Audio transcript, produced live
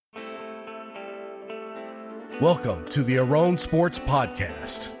Welcome to the Aron Sports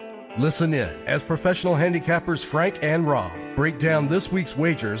Podcast. Listen in as professional handicappers Frank and Rob break down this week's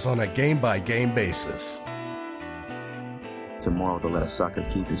wagers on a game-by-game basis. It's immoral to let a sucker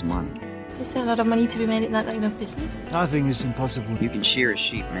keep his money. Is there a lot of money to be made in that line of business? Nothing is impossible. You can shear a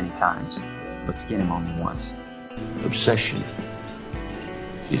sheep many times, but skin him only once. Obsession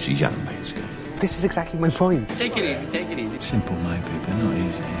is a young man's game. This is exactly my point. Take it easy, take it easy. Simple maybe, but not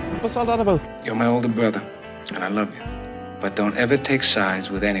easy. What's all that about? You're my older brother, and I love you. But don't ever take sides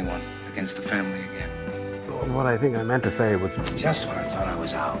with anyone against the family again. What I think I meant to say was... Just when I thought I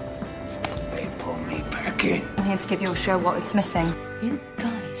was out, they pulled me back in. I'm here to give your show what it's missing. You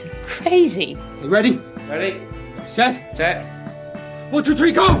guys are crazy. You ready? Ready. Set. Set. 1, 2,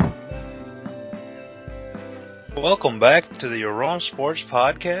 3, go! Welcome back to the Aron Sports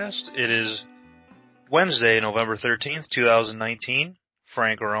Podcast. It is Wednesday, November 13th, 2019.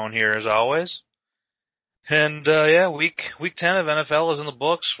 Frank Aron here as always. And week 10 of NFL is in the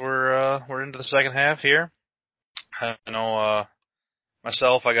books. We're into the second half here. I know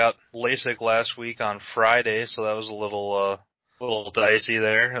myself, I got LASIK last week on Friday, so that was a little dicey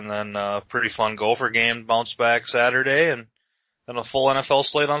there. And then pretty fun Gopher game bounced back Saturday, and then a full NFL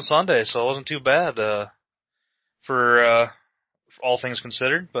slate on Sunday, so it wasn't too bad for all things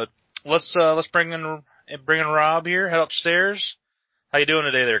considered. But let's bring in Rob here. Head upstairs. How you doing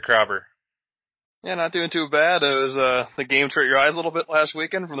today, there, Crobber? Yeah, not doing too bad. It was the game to hurt your eyes a little bit last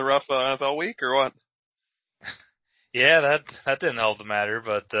weekend from the rough NFL week, or what? Yeah, that didn't help the matter,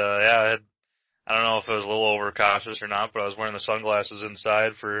 but I don't know if it was a little overcautious or not, but I was wearing the sunglasses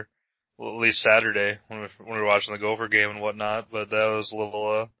inside for at least Saturday when we were watching the Gopher game and whatnot. But that was a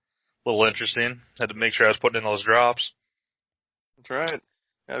little interesting. Had to make sure I was putting in those drops. That's right.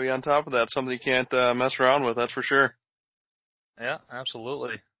 Gotta be on top of that. Something you can't mess around with. That's for sure. Yeah,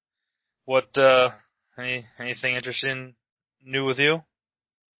 absolutely. What anything interesting new with you?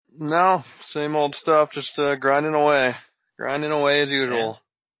 No, same old stuff. Just grinding away as usual.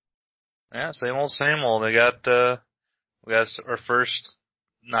 Yeah, same old, same old. We got our first,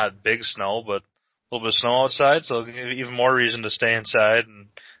 not big snow, but a little bit of snow outside, so even more reason to stay inside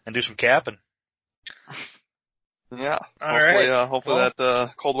and do some capping. Yeah. Hopefully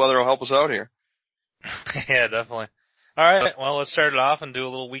that cold weather will help us out here. Yeah, definitely. All right, well, let's start it off and do a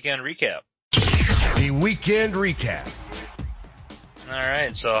little weekend recap. The weekend recap. All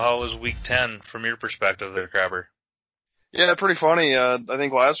right, so how was week 10 from your perspective there, Crabber? Yeah, pretty funny. I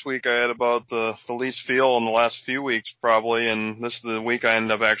think last week I had about the least feel in the last few weeks probably, and this is the week I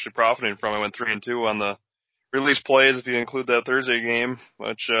ended up actually profiting from. I went 3-2 on the release plays if you include that Thursday game,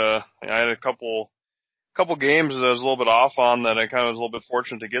 which I had a couple games that I was a little bit off on that I kind of was a little bit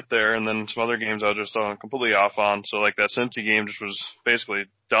fortunate to get there, and then some other games I was just completely off on. So like that Cincy game just was basically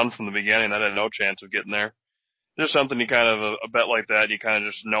done from the beginning. I had no chance of getting there. Just something you kind of, a bet like that, you kind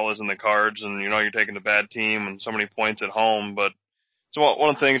of just know is in the cards, and you know you're taking a bad team and so many points at home. But so one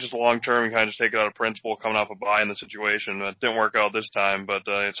of the things, just long term, you kind of just take it out of principle, coming off a bye in the situation. It didn't work out this time, but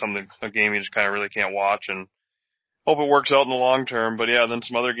it's a game you just kind of really can't watch, and hope it works out in the long term. But yeah, then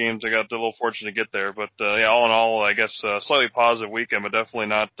some other games I got a little fortunate to get there. But all in all, I guess slightly positive weekend, but definitely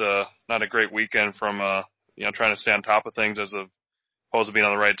not a great weekend from trying to stay on top of things as opposed to being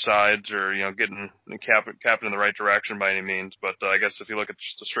on the right sides or getting capping in the right direction by any means. But I guess if you look at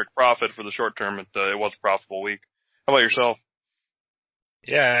just the strict profit for the short term, it was a profitable week. How about yourself?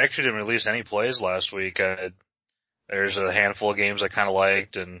 Yeah, I actually didn't release any plays last week. There's a handful of games I kind of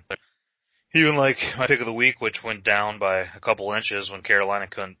liked, and even like my pick of the week, which went down by a couple inches when Carolina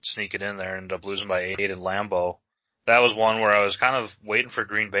couldn't sneak it in there and ended up losing by 8 in Lambeau. That was one where I was kind of waiting for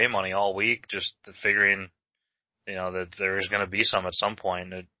Green Bay money all week, just figuring, that there was going to be some at some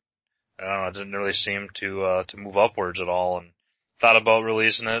point. I don't know, it didn't really seem to move upwards at all, and thought about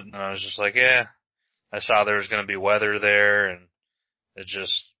releasing it, and I was just like, yeah. I saw there was going to be weather there, and it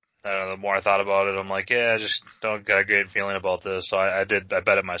just, I don't know, the more I thought about it, I'm like, yeah, I just don't got a great feeling about this. So I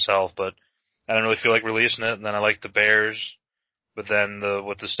bet it myself, but I didn't really feel like releasing it. And then I liked the Bears, but then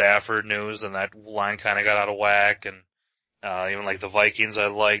with the Stafford news, and that line kind of got out of whack. And even like the Vikings, I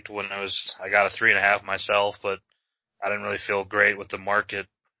liked when I got a 3.5 myself, but I didn't really feel great with the market,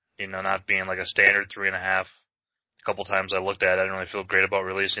 not being like a standard 3.5. A couple times I looked at it, I didn't really feel great about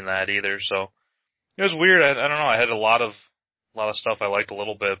releasing that either. So it was weird. I don't know. I had a lot of stuff I liked a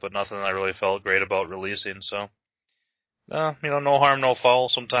little bit, but nothing that I really felt great about releasing. So, no harm, no foul.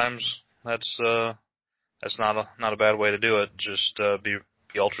 Sometimes that's not a bad way to do it. Just be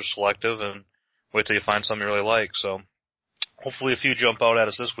ultra selective and wait till you find something you really like. So, hopefully a few jump out at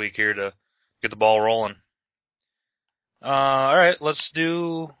us this week here to get the ball rolling. All right, let's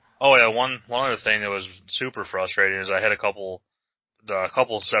do Oh yeah, one other thing that was super frustrating is I had a couple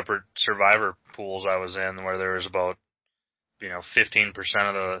separate survivor pools I was in where there was about 15%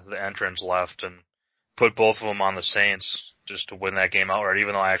 of the entrants left, and put both of them on the Saints just to win that game outright,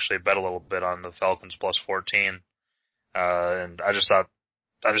 even though I actually bet a little bit on the Falcons plus 14. And I just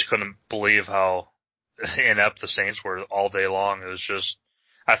couldn't believe how inept the Saints were all day long. It was just,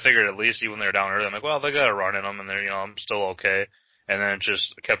 I figured at least even when they were down early, I'm like, well, they got a run in them, and they're, I'm still okay. And then it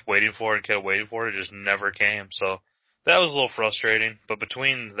just kept waiting for it. It just never came. So that was a little frustrating. But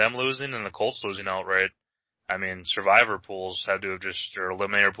between them losing and the Colts losing outright, I mean, survivor pools had to have or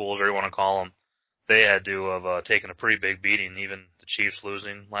eliminator pools, or you want to call them, they had to have taken a pretty big beating, even the Chiefs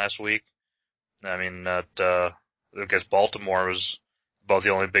losing last week. I mean, I guess Baltimore was about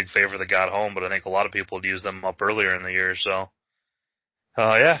the only big favorite that got home, but I think a lot of people had used them up earlier in the year. So,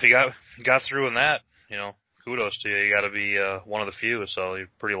 yeah, if you got through in that, kudos to you. You got to be one of the few, so you're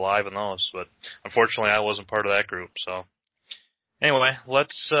pretty live in those. But unfortunately, I wasn't part of that group. So anyway,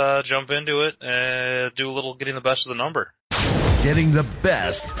 let's jump into it and do a little getting the best of the number. Getting the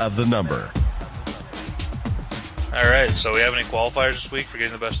best of the number. All right, so we have any qualifiers this week for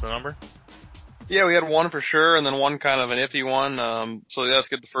getting the best of the number? Yeah, we had one for sure, and then one kind of an iffy one. So let's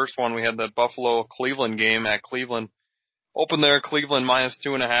get the first one. We had that Buffalo-Cleveland game at Cleveland. Open there, Cleveland minus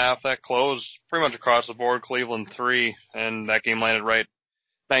 2.5. That closed pretty much across the board. Cleveland 3, and that game landed right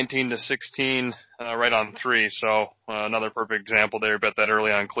 19-16, right on 3. So another perfect example there. Bet that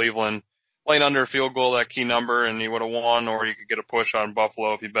early on Cleveland, laying under a field goal, that key number, and you would have won, or you could get a push on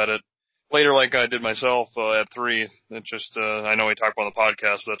Buffalo if you bet it later, like I did myself at 3. It just I know we talked about on the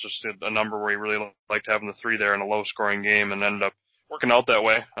podcast, but that's just a number where you really liked having the 3 there in a low-scoring game, and ended up working out that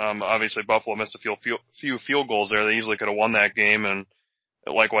way. Obviously, Buffalo missed a few field goals there. They easily could have won that game, and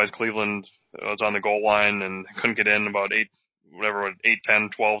likewise, Cleveland was on the goal line and couldn't get in about 8,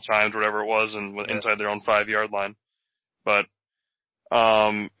 10, 12 times, whatever it was, and inside their own 5-yard line. But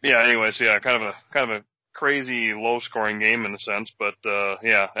yeah, anyways, yeah, kind of a crazy low-scoring game in a sense, but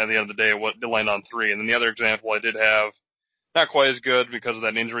yeah, at the end of the day, it did land on 3. And then the other example I did have, not quite as good because of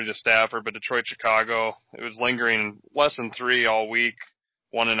that injury to Stafford, but Detroit-Chicago, it was lingering less than 3 all week,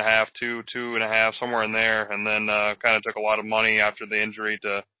 1.5, 2, 2.5, somewhere in there, and then kind of took a lot of money after the injury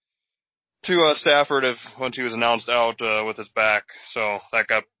to Stafford once he was announced out with his back. So that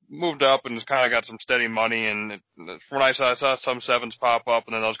got moved up and kind of got some steady money, and from what I saw some 7s pop up,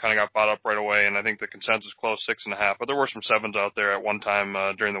 and then those kind of got bought up right away, and I think the consensus closed 6.5, but there were some 7s out there at one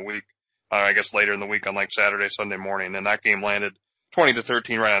time during the week, I guess later in the week on like Saturday, Sunday morning, and that game landed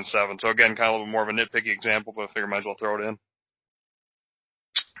 20-13 right on 7. So again, kind of a little bit more of a nitpicky example, but I figure I might as well throw it in.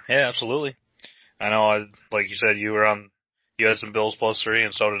 Yeah, absolutely. I know, like you said, you had some Bills plus 3,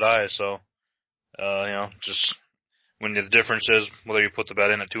 and so did I, so, just when the difference is whether you put the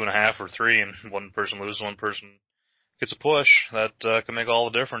bet in at 2.5 or 3, and one person loses, one person gets a push, that can make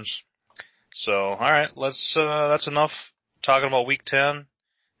all the difference. So, all right, that's enough talking about Week 10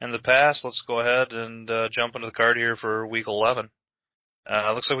 and the past. Let's go ahead and jump into the card here for Week 11.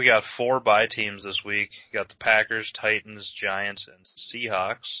 Looks like we got 4 bye teams this week. We got the Packers, Titans, Giants, and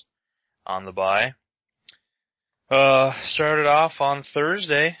Seahawks on the bye. Started off on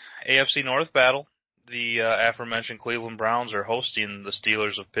Thursday, AFC North battle. The aforementioned Cleveland Browns are hosting the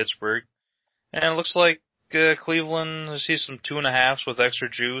Steelers of Pittsburgh. And it looks like Cleveland, I see some 2.5s with extra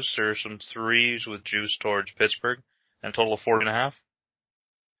juice, or some 3s with juice towards Pittsburgh, and a total of 40.5.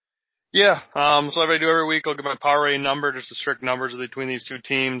 Yeah, so like I do every week, I'll give my power rating number, just the strict numbers between these two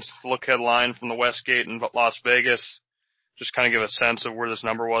teams. Look headline from the Westgate in Las Vegas. Just kind of give a sense of where this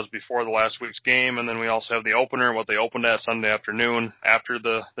number was before the last week's game, and then we also have the opener, what they opened at Sunday afternoon after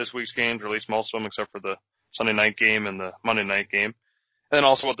this week's games, or at least most of them, except for the Sunday night game and the Monday night game. And then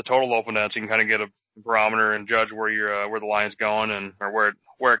also what the total opened at, so you can kind of get a barometer and judge where the line's going, and or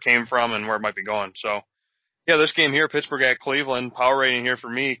where it came from and where it might be going. So yeah, this game here, Pittsburgh at Cleveland, power rating here for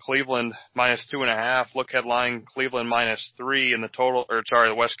me, Cleveland minus 2.5. Look headline, Cleveland minus 3, and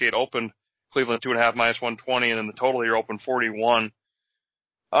the Westgate opened Cleveland 2.5 minus 120, and then the total here opened 41.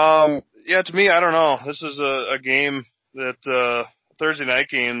 Yeah, to me, I don't know. This is a game that Thursday night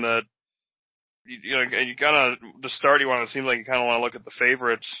game that you kind of to start. It seems like you kind of want to look at the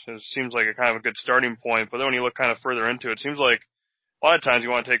favorites. It seems like a kind of a good starting point, but then when you look kind of further into it, it seems like a lot of times you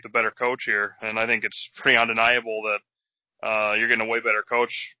want to take the better coach here, and I think it's pretty undeniable that you're getting a way better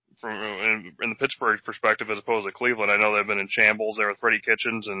coach from in the Pittsburgh perspective as opposed to Cleveland. I know they've been in shambles there with Freddie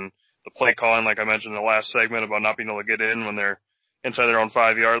Kitchens and the play calling, like I mentioned in the last segment, about not being able to get in when they're inside their own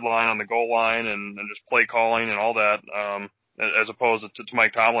 5-yard line on the goal line, and just play calling and all that, as opposed to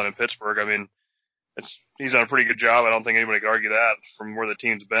Mike Tomlin in Pittsburgh. I mean, he's done a pretty good job. I don't think anybody could argue that from where the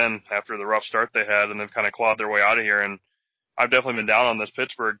team's been after the rough start they had, and they've kind of clawed their way out of here. And I've definitely been down on this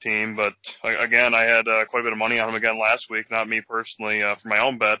Pittsburgh team, but again, I had quite a bit of money on them again last week. Not me personally for my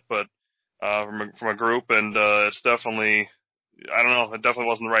own bet, but from a group, and it's definitely, I don't know, it definitely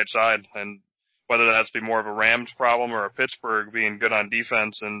wasn't the right side. And whether that has to be more of a Rams problem or a Pittsburgh being good on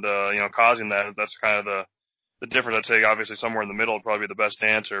defense and causing that, that's kind of the difference. I'd say obviously somewhere in the middle would probably be the best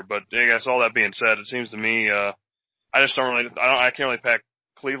answer. But I guess all that being said, it seems to me I can't really pack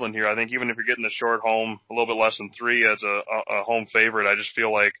Cleveland here. I think even if you're getting the short home, a little bit less than 3 as a home favorite, I just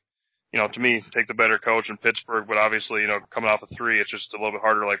feel like, to me, take the better coach in Pittsburgh, but obviously, coming off of 3, it's just a little bit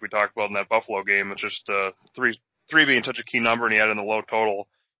harder like we talked about in that Buffalo game. It's just 3 being such a key number, and he had it in the low total.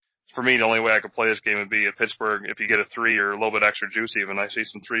 For me, the only way I could play this game would be at Pittsburgh if you get a 3 or a little bit extra juice even. I see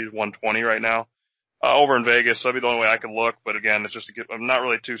some 3 120 right now. Over in Vegas, that'd be the only way I could look, but again, it's just I'm not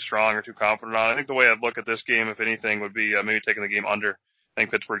really too strong or too confident on it. I think the way I'd look at this game, if anything, would be maybe taking the game under. I think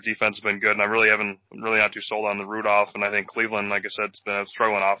Pittsburgh defense has been good, and I'm really not too sold on the Rudolph, and I think Cleveland, like I said, has been a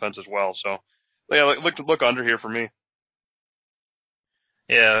struggling offense as well. So, yeah, look under here for me.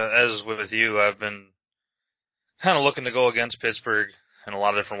 Yeah, as with you, I've been kind of looking to go against Pittsburgh in a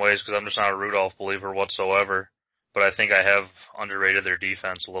lot of different ways because I'm just not a Rudolph believer whatsoever. But I think I have underrated their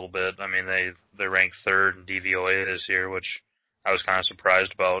defense a little bit. I mean, they're ranked 3rd in DVOA this year, which I was kind of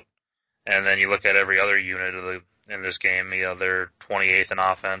surprised about. And then you look at every other unit in this game, they're 28th in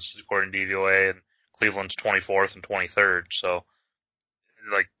offense according to DVOA, and Cleveland's 24th and 23rd. So,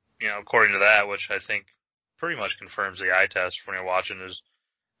 according to that, which I think pretty much confirms the eye test when you're watching, is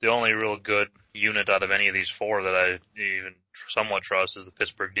the only real good unit out of any of these 4 that I even somewhat trust is the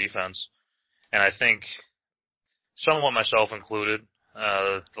Pittsburgh defense. And I think, somewhat myself included,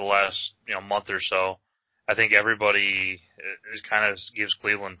 the last month or so, I think everybody is kind of gives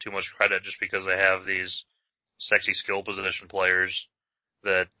Cleveland too much credit just because they have these sexy skill position players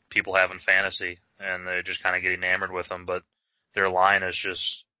that people have in fantasy, and they just kind of get enamored with them. But their line is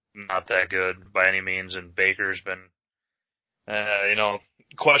just not that good by any means, and Baker's been,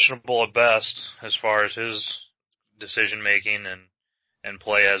 questionable at best as far as his decision making and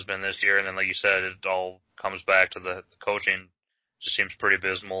play has been this year. And then, like you said, it all comes back to the coaching. Just seems pretty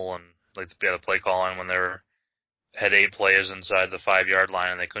abysmal, and the play calling when they had 8 plays inside the 5-yard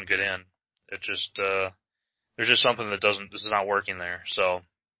line and they couldn't get in. It just there's just something this is not working there. So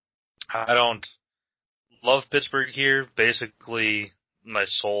I don't love Pittsburgh here. Basically, my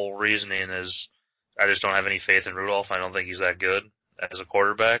sole reasoning is I just don't have any faith in Rudolph. I don't think he's that good as a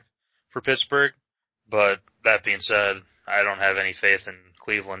quarterback for Pittsburgh. But that being said, I don't have any faith in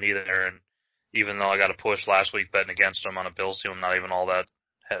Cleveland either. And even though I got a push last week betting against them on a Bills team I'm not even all that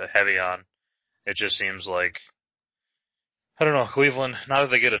heavy on, it just seems like, I don't know, Cleveland, not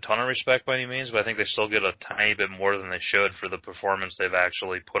that they get a ton of respect by any means, but I think they still get a tiny bit more than they should for the performance they've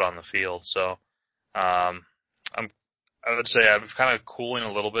actually put on the field. So, I would say I'm kind of cooling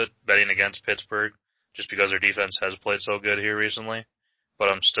a little bit betting against Pittsburgh just because their defense has played so good here recently, but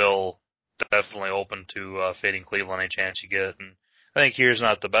I'm still definitely open to fading Cleveland any chance you get. And I think here's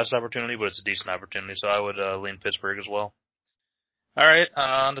not the best opportunity, but it's a decent opportunity, so I would lean Pittsburgh as well. All right,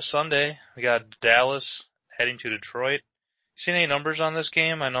 on to Sunday. We got Dallas heading to Detroit. Seen any numbers on this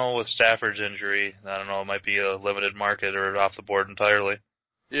game? I know with Stafford's injury, I don't know, it might be a limited market or off the board entirely.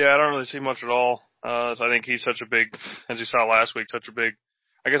 Yeah, I don't really see much at all. So I think he's such a big, as you saw last week, I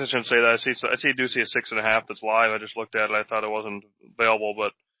guess I shouldn't say that. I do see a 6.5 that's live. I just looked at it. I thought it wasn't available,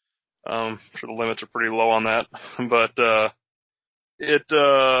 but I'm sure the limits are pretty low on that. But it's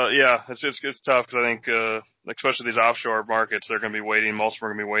tough because I think, especially these offshore markets, they're going to be waiting. Most of them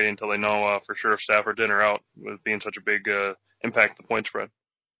are going to be waiting until they know for sure if Stafford's in or out, with being such a big impact to the point spread.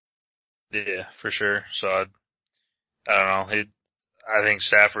 Yeah, for sure. So I don't know. I think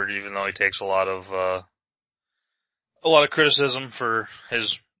Stafford, even though he takes a lot of criticism for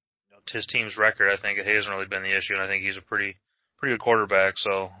his team's record, I think it hasn't really been the issue, and I think he's a pretty good quarterback.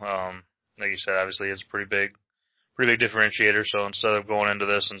 So, like you said, obviously it's a pretty big differentiator. So instead of going into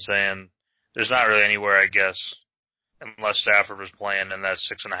this and saying there's not really anywhere, I guess, unless Stafford was playing and that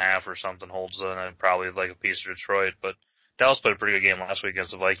 6.5 or something holds in, and probably like a piece of Detroit. But Dallas played a pretty good game last week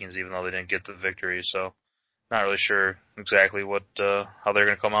against the Vikings, even though they didn't get the victory. So not really sure exactly how they're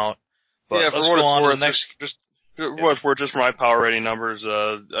going to come out. But yeah, for what it's worth, just for my power rating numbers,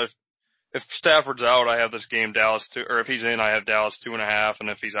 if Stafford's out, I have this game Dallas 2, or if he's in, I have Dallas 2.5, and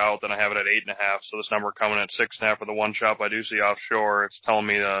if he's out, then I have it at 8.5. So this number coming at 6.5 for the one shot I do see offshore. It's telling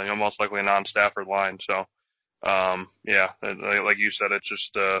me most likely a non-Stafford line. So, like you said, it's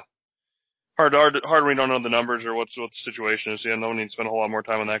just hard when we don't know the numbers or what the situation is. Yeah, no one needs to spend a whole lot more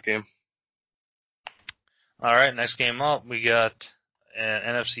time on that game. All right, next game up, we got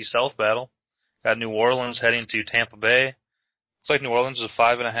an NFC South battle. Got New Orleans heading to Tampa Bay. Looks like New Orleans is a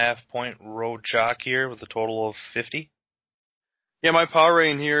 5.5-point road chalk here with a total of 50. Yeah, my power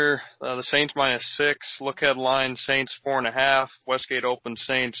rating here, the Saints -6, look ahead line Saints 4.5, Westgate open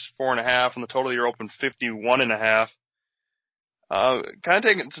Saints 4.5, and the total here open 51.5. I'm kind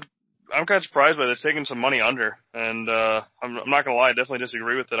of surprised by this, taking some money under, and I'm not gonna lie, I definitely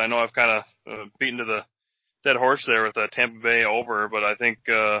disagree with it. I know I've kind of beaten to the dead horse there with Tampa Bay over, but I think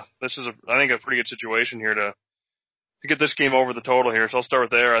this is a pretty good situation here to get this game over the total here. So I'll start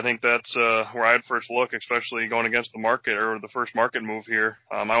with there. I think that's where I'd first look, especially going against the market or the first market move here.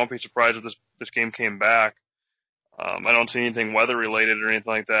 I won't be surprised if this game came back. I don't see anything weather related or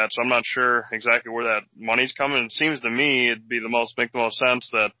anything like that, so I'm not sure exactly where that money's coming. It seems to me it'd be make the most sense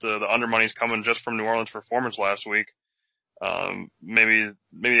that the under money's coming just from New Orleans' performance last week. Maybe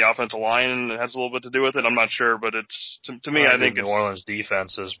the offensive line has a little bit to do with it. I'm not sure, but it's to me. I think New Orleans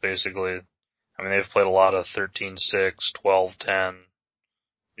defense is basically. I mean, they've played a lot of 13-6, 12-10,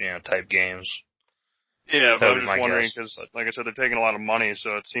 type games. Yeah, but I was just wondering because, like I said, they're taking a lot of money,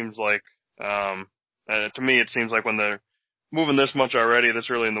 so it seems like, to me, it seems like when they're moving this much already,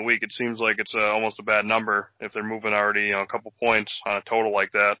 this early in the week, it seems like it's almost a bad number if they're moving already, a couple points on a total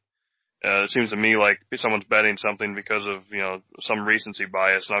like that. It seems to me like someone's betting something because of, some recency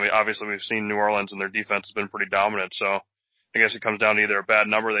bias. And I mean, obviously we've seen New Orleans and their defense has been pretty dominant, so I guess it comes down to either a bad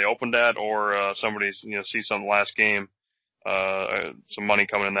number they opened at or somebody sees something last game, some money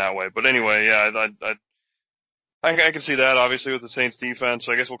coming in that way. But anyway, yeah, I can see that obviously with the Saints defense.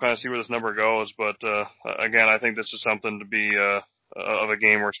 So I guess we'll kind of see where this number goes. But again, I think this is something to be of a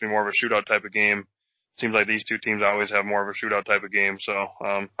game where it's gonna be more of a shootout type of game. Seems like these two teams always have more of a shootout type of game. So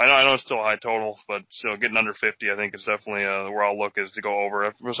I know it's still a high total, but still getting under 50, I think is definitely where I'll look is to go over.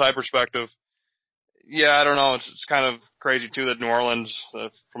 From a side perspective. Yeah, I don't know. It's kind of crazy too that New Orleans,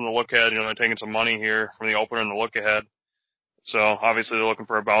 from the look ahead, they're taking some money here from the opener and the look ahead. So obviously they're looking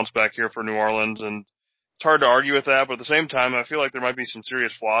for a bounce back here for New Orleans, and it's hard to argue with that. But at the same time, I feel like there might be some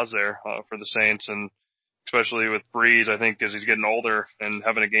serious flaws there for the Saints, and especially with Breeze, I think as he's getting older and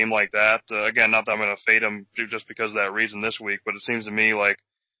having a game like that. Again, not that I'm going to fade him just because of that reason this week, but it seems to me like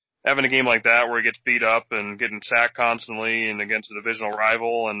having a game like that where he gets beat up and getting sacked constantly and against a divisional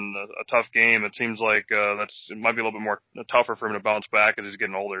rival and a tough game, it seems like it might be a little bit more tougher for him to bounce back as he's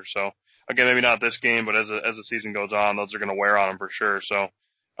getting older. So again, maybe not this game, but as the season goes on, those are going to wear on him for sure. So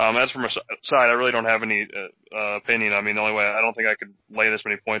as from a side, I really don't have any opinion. I mean, the only way I don't think I could lay this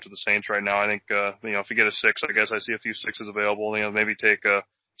many points with the Saints right now. I think if you get a 6, I guess I see a few 6s available. Maybe take a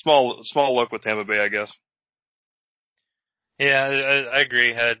small look with Tampa Bay, I guess. Yeah, I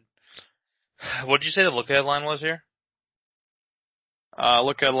agree. What did you say the look-ahead line was here?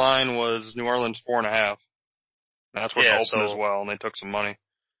 Look-ahead line was New Orleans 4.5. That's where it opened as well, and they took some money.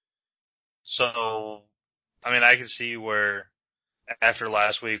 So, I mean, I can see where after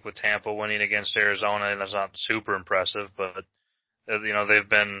last week with Tampa winning against Arizona, and that's not super impressive, but they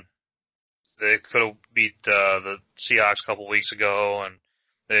could have beat the Seahawks a couple weeks ago, and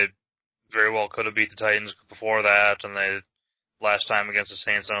they very well could have beat the Titans before that, and they last time against the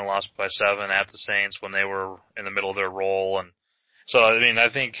Saints only lost by 7 at the Saints when they were in the middle of their role. And so, I mean,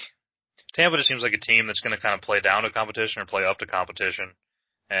 I think Tampa just seems like a team that's going to kind of play down to competition or play up to competition.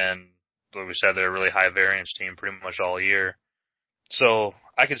 And like we said, they're a really high variance team pretty much all year. So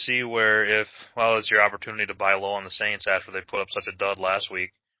I could see where it's your opportunity to buy low on the Saints after they put up such a dud last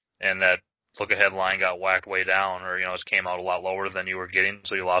week and that look-ahead line got whacked way down or, it came out a lot lower than you were getting,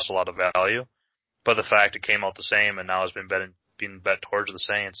 so you lost a lot of value. But the fact it came out the same and now has been being bet towards the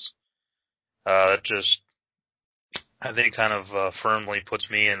Saints, it just, I think, kind of firmly puts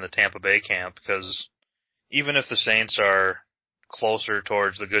me in the Tampa Bay camp because even if the Saints are closer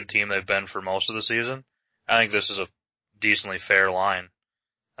towards the good team they've been for most of the season, I think this is a decently fair line.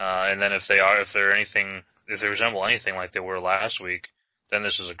 And then if they resemble anything like they were last week, then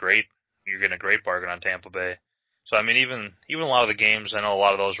this is you're getting a great bargain on Tampa Bay. So I mean, even a lot of the games, I know a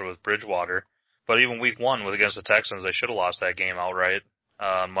lot of those were with Bridgewater. But even week 1 against the Texans, they should have lost that game outright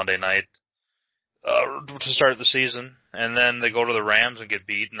on Monday night to start the season. And then they go to the Rams and get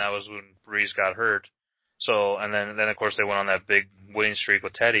beat, and that was when Breeze got hurt. So, and then of course they went on that big winning streak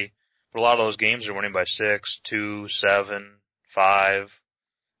with Teddy. But a lot of those games are winning by 6, 2, 7, 5.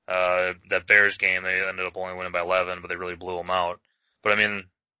 That Bears game, they ended up only winning by 11, but they really blew them out. But I mean,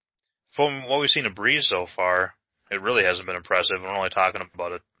 from what we've seen of Breeze so far, it really hasn't been impressive. We're only talking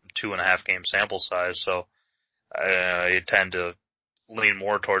about a 2.5 game sample size, so you tend to lean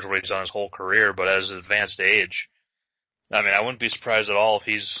more towards what he's done his whole career. But as an advanced age, I mean, I wouldn't be surprised at all if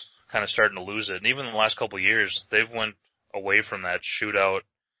he's kind of starting to lose it. And even in the last couple of years, they've went away from that shootout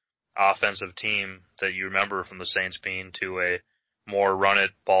offensive team that you remember from the Saints being to a more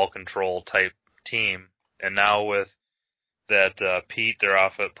run-it, ball control type team. And now with that Pete, their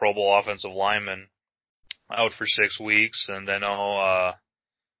Pro Bowl offensive lineman, out for 6 weeks, and I know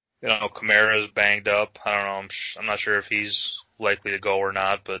Kamara's banged up. I don't know. I'm not sure if he's likely to go or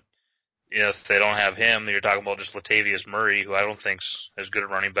not, but if they don't have him, you're talking about just Latavius Murray, who I don't think's as good a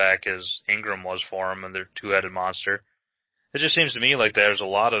running back as Ingram was for him, and their two-headed monster. It just seems to me like there's a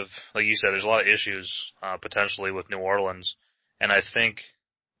lot of, like you said, there's a lot of issues potentially with New Orleans, and I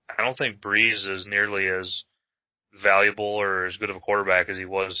don't think Breeze is nearly as valuable or as good of a quarterback as he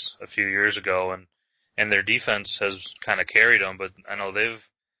was a few years ago, and their defense has kind of carried them, but I know they've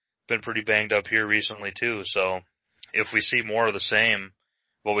been pretty banged up here recently too. So if we see more of the same,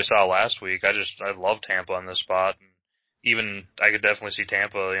 what we saw last week, I love Tampa on this spot. And even I could definitely see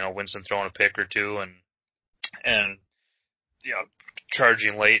Tampa, Winston throwing a pick or two and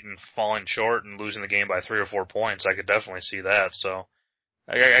charging late and falling short and losing the game by 3 or 4 points. I could definitely see that. So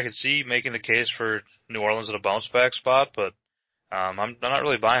I could see making the case for New Orleans at a bounce back spot, but I'm not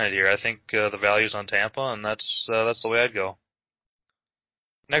really buying it here. I think the value's on Tampa, and that's the way I'd go.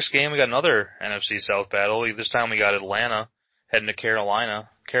 Next game, we got another NFC South battle. This time we got Atlanta heading to Carolina.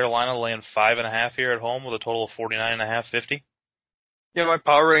 Carolina laying 5.5 here at home with a total of 49.5, 50. Yeah, my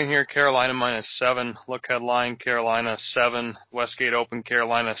power rating here, Carolina -7. Look headline, Carolina 7. Westgate open,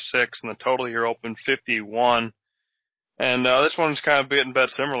 Carolina 6. And the total here open 51. And this one's kind of getting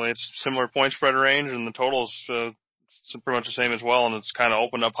bet similarly. It's similar point spread range, and the total's pretty much the same as well. And it's kind of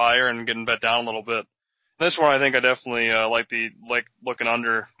opened up higher and getting bet down a little bit. This one, I think I definitely like looking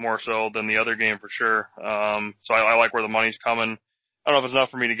under more so than the other game for sure. So I like where the money's coming. I don't know if it's enough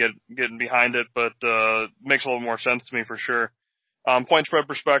for me to get behind it, but makes a little more sense to me for sure. Point spread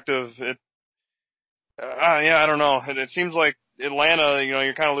perspective, I don't know. It seems like Atlanta,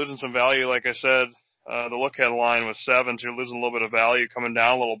 you're kind of losing some value. Like I said, the look ahead line was 7, so you're losing a little bit of value coming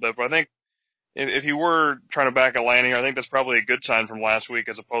down a little bit. But I think if you were trying to back Atlanta here, I think that's probably a good sign from last week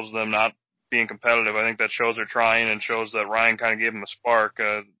as opposed to them not being competitive. I think that shows they're trying and shows that Ryan kind of gave them a spark.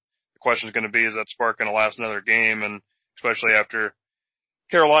 The question is going to be, is that spark going to last another game? And especially after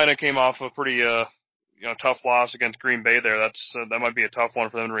Carolina came off a pretty, tough loss against Green Bay there, that might be a tough one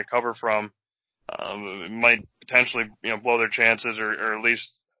for them to recover from. It might potentially, blow their chances or at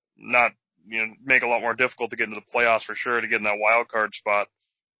least not, make it a lot more difficult to get into the playoffs for sure, to get in that wild card spot.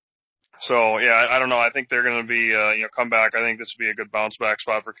 So, yeah, I don't know. I think they're going to be, come back. I think this would be a good bounce back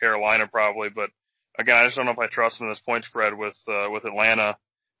spot for Carolina probably. But again, I just don't know if I trust them in this point spread with Atlanta,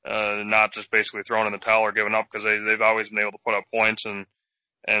 not just basically throwing in the towel or giving up, because they've always been able to put up points and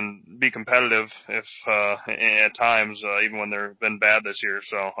be competitive if, at times, even when they've been bad this year.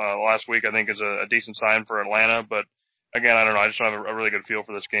 So, last week I think is a decent sign for Atlanta, but again, I don't know. I just don't have a really good feel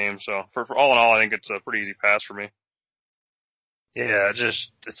for this game. So for all in all, I think it's a pretty easy pass for me. Yeah,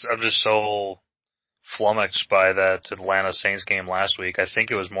 I'm just so flummoxed by that Atlanta Saints game last week. I think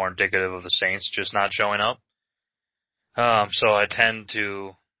it was more indicative of the Saints just not showing up. So I tend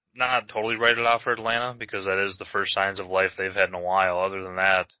to not totally write it off for Atlanta, because that is the first signs of life they've had in a while. Other than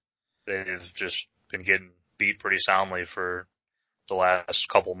that, they've just been getting beat pretty soundly for the last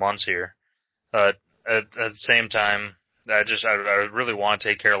couple months here. At the same time, I really want to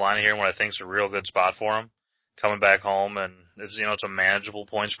take Carolina here when I think it's a real good spot for them, coming back home, and it's a manageable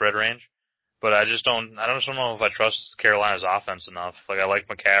point spread range. But I just don't know if I trust Carolina's offense enough. Like, I like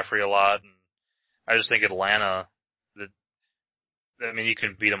McCaffrey a lot, and I just think Atlanta, you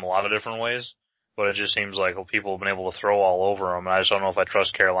can beat them a lot of different ways, but it just seems like people have been able to throw all over them, and I just don't know if I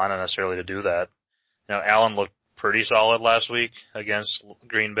trust Carolina necessarily to do that. Allen looked pretty solid last week against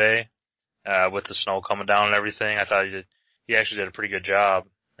Green Bay, with the snow coming down and everything. I thought he actually did a pretty good job,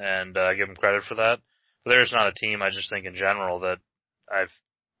 and I give him credit for that. But there's not a team I just think in general that I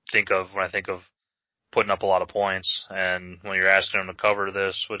think of when I think of putting up a lot of points. And when you're asking them to cover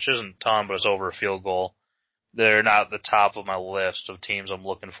this, which isn't a ton, but it's over a field goal, they're not at the top of my list of teams I'm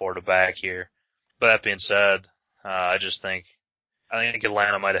looking for to back here. But that being said, I think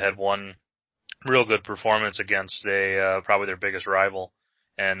Atlanta might have had one real good performance against probably their biggest rival.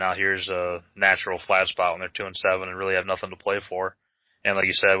 And now here's a natural flat spot when they're 2-7 and really have nothing to play for. And like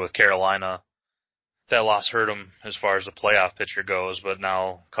you said, with Carolina, that loss hurt them as far as the playoff picture goes, but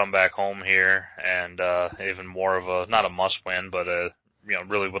now come back home here and even more of not a must win, but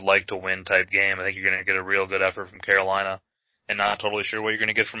really would like to win type game. I think you're going to get a real good effort from Carolina, and not totally sure what you're going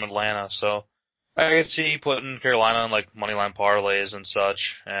to get from Atlanta. So I can see putting Carolina on like moneyline parlays and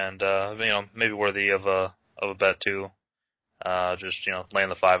such, and maybe worthy of a bet too. Just, laying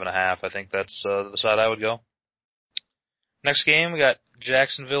the 5.5. I think that's the side I would go. Next game, we got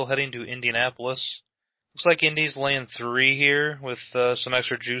Jacksonville heading to Indianapolis. Looks like Indy's laying 3 here with some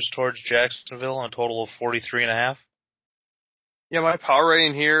extra juice towards Jacksonville on a total of 43.5. Yeah, my power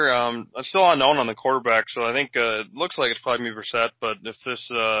rating here, I'm still unknown on the quarterback, so I think it looks like it's probably going to be Brissett, but if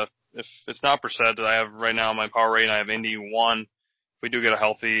it's not Brissett that I have right now, my power rating, I have Indy 1. If we do get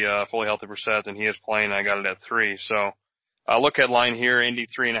a fully healthy Brissett, and he is playing, I got it at 3. So, look at line here, Indy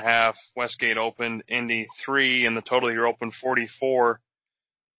 3.5, Westgate opened, Indy 3, and the total here opened 44.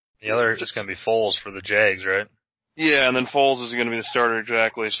 The other is going to be Foles for the Jags, right? Yeah, and then Foles is going to be the starter,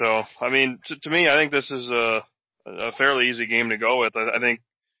 exactly. So, I mean, to me, I think this is a fairly easy game to go with. I think,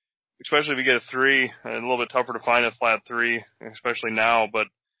 especially if you get a 3, a little bit tougher to find a flat 3, especially now, but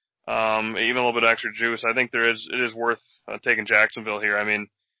even a little bit of extra juice. I think it is worth taking Jacksonville here. I mean,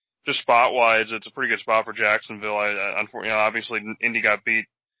 just spot-wise, it's a pretty good spot for Jacksonville. Unfortunately, obviously, Indy got beat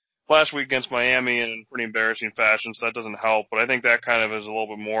last week against Miami in pretty embarrassing fashion, so that doesn't help. But I think that kind of is a little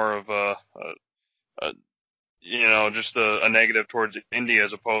bit more of just a negative towards Indy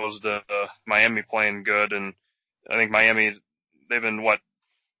as opposed to Miami playing good. And I think Miami, they've been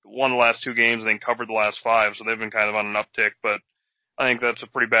won the last 2 games and then covered the last 5, so they've been kind of on an uptick. But I think that's a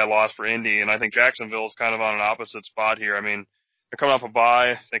pretty bad loss for Indy, and I think Jacksonville is kind of on an opposite spot here. I mean, they're coming off a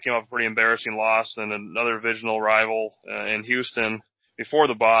bye. They came off a pretty embarrassing loss and another divisional rival in Houston before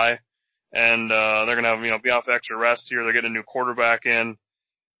the bye, and they're going to have be off extra rest here. They're getting a new quarterback in.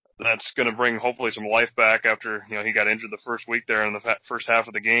 That's going to bring hopefully some life back after he got injured the first week there in the first half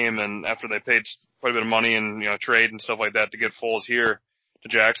of the game, and after they paid quite a bit of money and trade and stuff like that to get Foles here to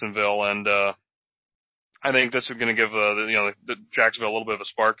Jacksonville, and I think this is going to give the Jacksonville a little bit of a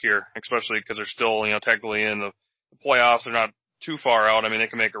spark here, especially because they're still technically in the playoffs. They're not too far out. I mean, they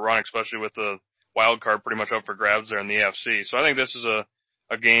can make a run, especially with the wild card pretty much up for grabs there in the AFC. So I think this is a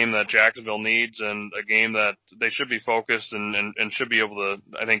game that Jacksonville needs and a game that they should be focused and should be able to,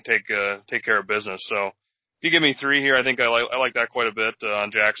 I think, take care of business. So if you give me 3 here, I think I like that quite a bit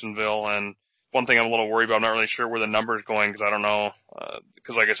on Jacksonville. And one thing I'm a little worried about, I'm not really sure where the number's going because I don't know.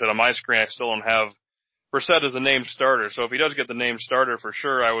 Because like I said, on my screen, I still don't have Brissett as a named starter. So if he does get the named starter for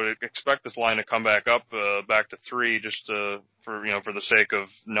sure, I would expect this line to come back up, back to 3 just for the sake of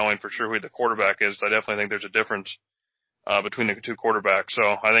knowing for sure who the quarterback is. I definitely think there's a difference between the 2 quarterbacks. So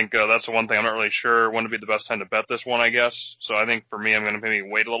I think that's the one thing I'm not really sure when would be the best time to bet this one, I guess. So I think for me, I'm going to maybe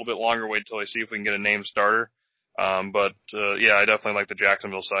wait a little bit longer, wait until I see if we can get a named starter. Yeah, I definitely like the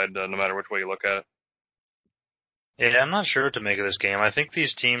Jacksonville side, no matter which way you look at it. Yeah, I'm not sure what to make of this game. I think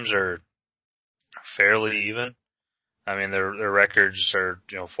these teams are fairly even. I mean, their records are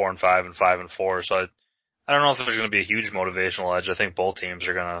 4-5 and 5-4. So I don't know if there's going to be a huge motivational edge. I think both teams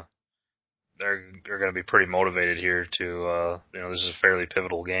are going to be pretty motivated here to this is a fairly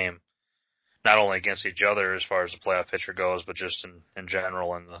pivotal game, not only against each other as far as the playoff picture goes, but just in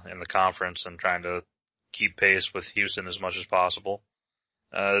general in the conference and trying to keep pace with Houston as much as possible.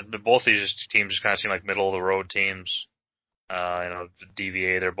 Both these teams just kind of seem like middle of the road teams.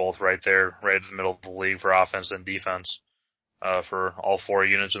 DVA, they're both right there, right in the middle of the league for offense and defense, for all 4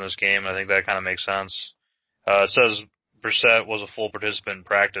 units in this game. I think that kind of makes sense. It says Brissett was a full participant in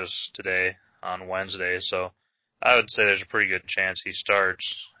practice today on Wednesday, so I would say there's a pretty good chance he starts.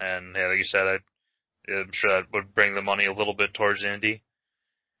 And yeah, like you said, I'm sure that would bring the money a little bit towards Indy.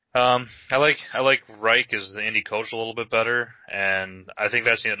 I like Reich as the Indy coach a little bit better, and I think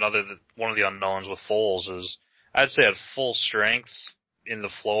that's one of the unknowns with Foles is I'd say at full strength in the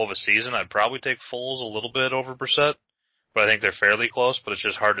flow of a season, I'd probably take Foles a little bit over Brissett, but I think they're fairly close. But it's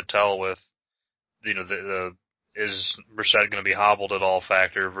just hard to tell with is Brissett going to be hobbled at all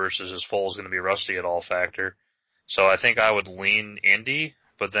factor versus is Foles going to be rusty at all factor. So I think I would lean Indy,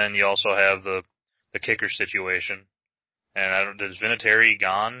 but then you also have the kicker situation. And is Vinatieri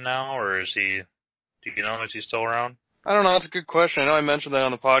gone now, or is he? Do you know, is he still around? I don't know. That's a good question. I know I mentioned that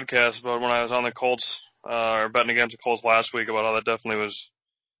on the podcast, but when I was on the Colts or betting against the Colts last week about how that definitely was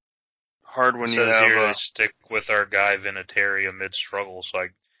hard when you have they stick with our guy Vinatieri amid struggle. So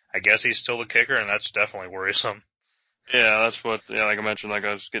I guess he's still the kicker, and that's definitely worrisome. Yeah, that's what. Yeah, like I mentioned, like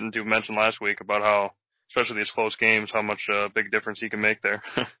I was getting to mention last week about how, especially these close games, how much big difference he can make there.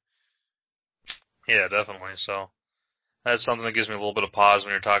 Yeah, definitely. So that's something that gives me a little bit of pause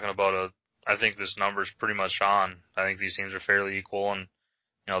when you're talking about I think this number's pretty much on. I think these teams are fairly equal, and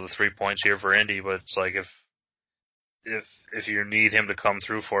the 3 points here for Indy. But it's like if you need him to come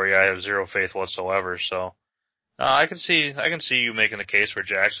through for you, I have zero faith whatsoever. So I can see you making the case for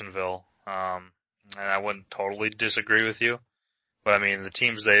Jacksonville, and I wouldn't totally disagree with you. But I mean, the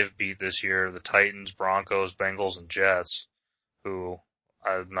teams they've beat this year, the Titans, Broncos, Bengals, and Jets. who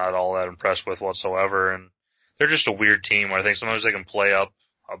I'm not all that impressed with whatsoever. And they're just a weird team where I think sometimes they can play up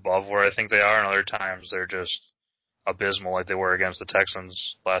above where I think they are, and other times they're just abysmal like they were against the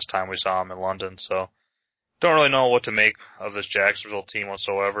Texans last time we saw them in London. So don't really know what to make of this Jacksonville team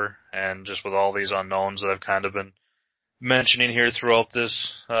whatsoever. And just with all these unknowns that I've kind of been mentioning here throughout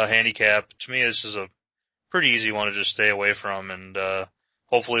this handicap, to me this is a pretty easy one to just stay away from. And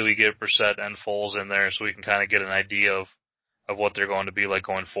hopefully we get Brissett and Foles in there so we can kind of get an idea of what they're going to be like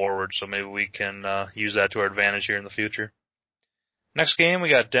going forward. So maybe we can use that to our advantage here in the future. Next game, we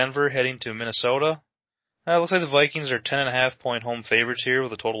got Denver heading to Minnesota. Looks like the Vikings are 10.5-point home favorites here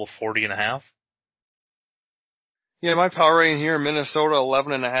with a total of 40.5. Yeah, my power rating here, Minnesota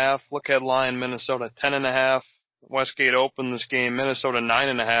 11.5. Look ahead line, Minnesota 10.5. Westgate opened this game, Minnesota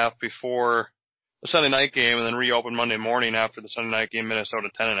 9.5 before the Sunday night game, and then reopened Monday morning after the Sunday night game, Minnesota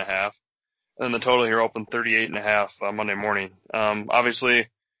 10.5. And then the total here opened 38.5 Monday morning. Obviously,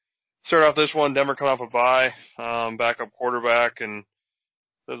 start off this one, Denver coming off a bye, backup quarterback, and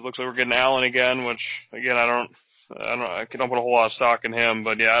it looks like we're getting Allen again, which again I don't put a whole lot of stock in him,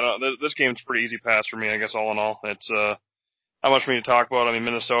 but yeah, this game's a pretty easy pass for me, I guess. All in all, it's not much for me to talk about. I mean,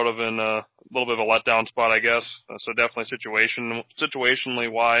 Minnesota been a little bit of a letdown spot, I guess. So definitely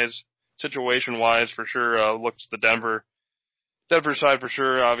situation wise for sure. Looks the Denver side for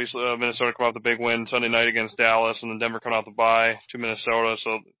sure. Obviously, Minnesota come off the big win Sunday night against Dallas, and then Denver coming off the bye to Minnesota.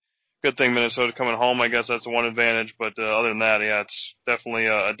 So good thing Minnesota's coming home. I guess that's the one advantage. But other than that, yeah, it's definitely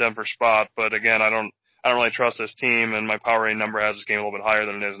a Denver spot. But again, I don't really trust this team, and my power rating number has this game a little bit higher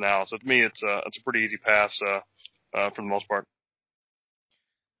than it is now. So to me, it's a pretty easy pass for the most part.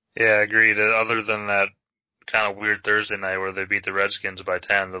 Yeah, agreed. Other than that kind of weird Thursday night where they beat the Redskins by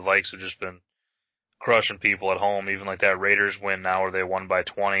 10, the Vikes have just been crushing people at home. Even like that Raiders win now where they won by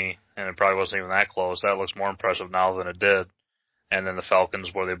 20, and it probably wasn't even that close. That looks more impressive now than it did. And then the Falcons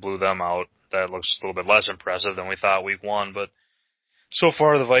where they blew them out, that looks a little bit less impressive than we thought week one. But so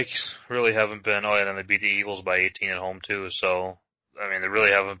far the Vikes really haven't been, and then they beat the Eagles by 18 at home too. So, I mean, they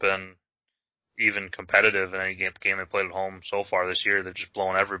really haven't been even competitive in any game they played at home so far this year. They've just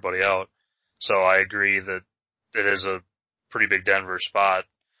blown everybody out. So I agree that it is a pretty big Denver spot.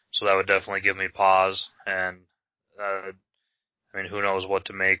 So that would definitely give me pause. And I mean, who knows what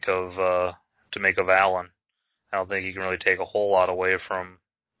to make of Allen. I don't think he can really take a whole lot away from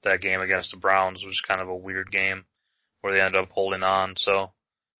that game against the Browns, which is kind of a weird game where they end up holding on. So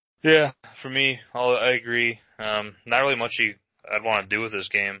yeah, for me, I agree. Not really much I'd want to do with this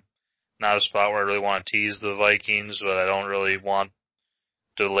game. Not a spot where I really want to tease the Vikings, but I don't really want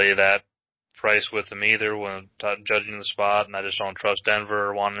to lay that price with them either when judging the spot, and I just don't trust Denver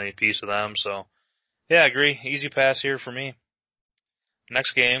or want any piece of them. So, yeah, I agree. Easy pass here for me.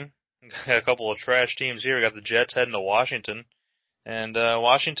 Next game, got a couple of trash teams here. We got the Jets heading to Washington, and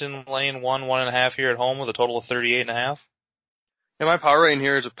Washington laying 1.5 here at home with a total of 38.5. Yeah, my power rating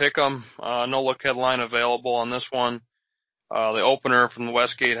here is a pick'em. No look headline available on this one. The opener from the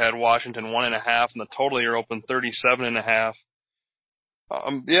Westgate had Washington 1.5, and the total here opened 37.5.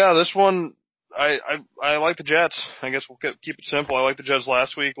 Yeah, this one, I like the Jets. I guess we'll keep it simple. I liked the Jets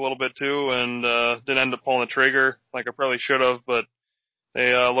last week a little bit too, and didn't end up pulling the trigger like I probably should have, but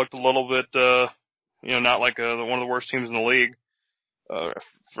they looked a little bit, not like one of the worst teams in the league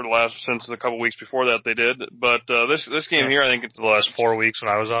since the couple weeks before that they did. But this game here, I think it's the last 4 weeks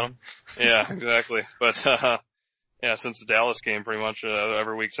when I was on them. Yeah, exactly. But yeah, since the Dallas game, pretty much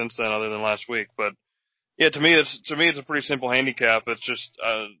every week since then, other than last week. But yeah, to me it's a pretty simple handicap. It's just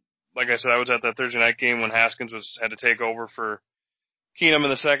like I said, I was at that Thursday night game when Haskins had to take over for Keenum in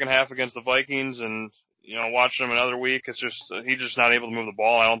the second half against the Vikings, and watching him another week, it's just he's just not able to move the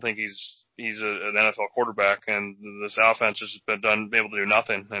ball. I don't think he's an NFL quarterback, and this offense has been able to do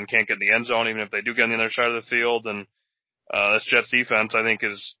nothing and can't get in the end zone, even if they do get on the other side of the field. And this Jets defense, I think,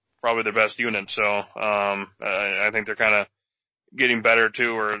 is probably their best unit. So I think they're kind of getting better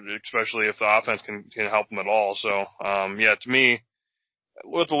too, or especially if the offense can help them at all. So yeah, to me,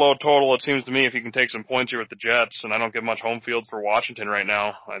 with the low total, it seems to me if you can take some points here with the Jets, and I don't get much home field for Washington right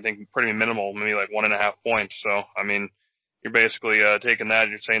now, I think pretty minimal, maybe like 1.5 points. So I mean, you're basically taking that.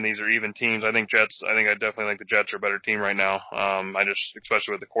 You're saying these are even teams. I definitely think the Jets are a better team right now.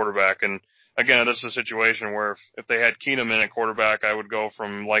 Especially with the quarterback. And again, this is a situation where if they had Keenum in at quarterback, I would go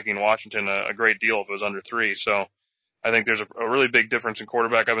from liking Washington a great deal if it was under 3. So I think there's a really big difference in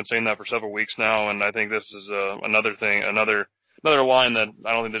quarterback. I've been saying that for several weeks now, and I think this is another line that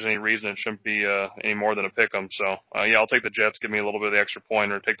I don't think there's any reason it shouldn't be any more than a pick 'em. So yeah, I'll take the Jets. Give me a little bit of the extra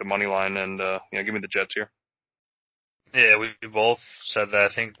point, or take the money line, and give me the Jets here. Yeah, we both said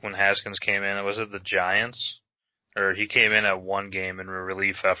that. I think when Haskins came in, was it the Giants or he came in at one game in a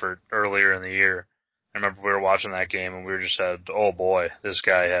relief effort earlier in the year. I remember we were watching that game and we just said, oh boy, this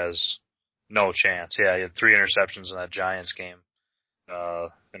guy has no chance. Yeah, he had 3 interceptions in that Giants game,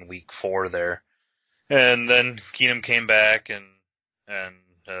 in week 4 there. And then Keenum came back and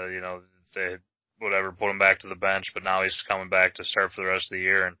they put him back to the bench, but now he's coming back to start for the rest of the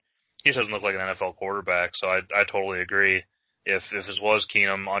year, and he just doesn't look like an NFL quarterback. So I totally agree. If this was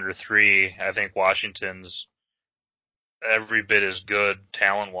Keenum under 3, I think Washington's every bit as good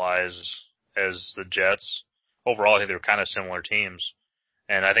talent-wise as the Jets. Overall, I think they're kind of similar teams.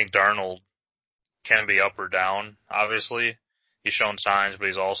 And I think Darnold can be up or down, obviously. He's shown signs, but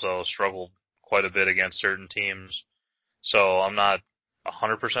he's also struggled quite a bit against certain teams. So I'm not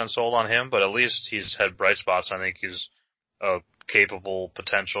 100% sold on him, but at least he's had bright spots. I think he's a capable,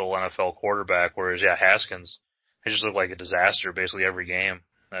 potential NFL quarterback, whereas, Haskins, he just looked like a disaster basically every game.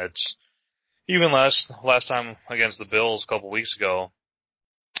 It's even last time against the Bills a couple weeks ago,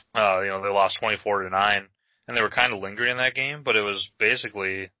 they lost 24-9, and they were kind of lingering in that game, but it was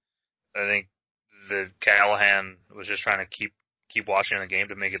basically, I think, that Callahan was just trying to keep watching the game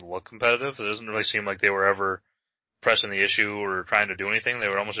to make it look competitive. It doesn't really seem like they were ever pressing the issue or trying to do anything. They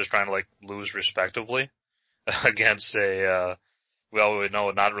were almost just trying to lose respectably against not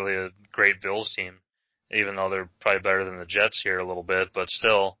really a great Bills team, even though they're probably better than the Jets here a little bit, but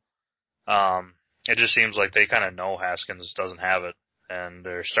still, it just seems like they kind of know Haskins doesn't have it, and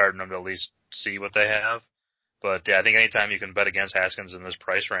they're starting to at least see what they have. But I think anytime you can bet against Haskins in this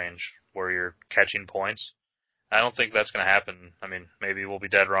price range where you're catching points, I don't think that's going to happen. I mean, maybe we'll be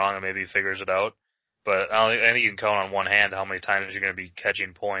dead wrong and maybe he figures it out. But I think you can count on one hand how many times you're going to be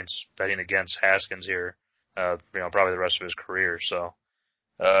catching points betting against Haskins here, probably the rest of his career. So,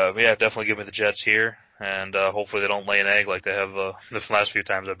 definitely give me the Jets here, and hopefully they don't lay an egg like they have the last few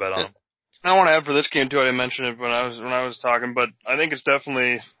times I bet on them. I want to add for this game too. I didn't mention it when I was talking, but I think it's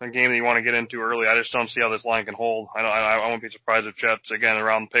definitely a game that you want to get into early. I just don't see how this line can hold. I won't be surprised if Jets, again,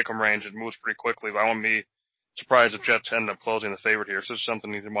 around the pick'em range, it moves pretty quickly, but I won't be surprised if Jets end up closing the favorite here. So this is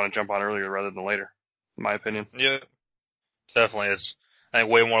something you want to jump on earlier rather than later, in my opinion. Yeah, definitely. It's, I think,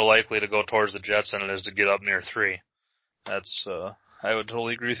 way more likely to go towards the Jets than it is to get up near 3. That's, I would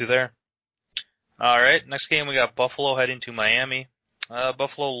totally agree with you there. All right, next game we got Buffalo heading to Miami.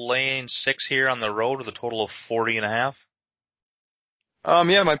 Buffalo laying 6 here on the road with a total of 40.5.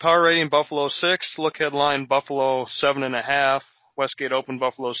 My power rating, Buffalo 6. Look headline, Buffalo 7.5. Westgate open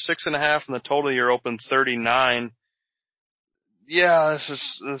Buffalo 6.5, and the total here open 39. Yeah, this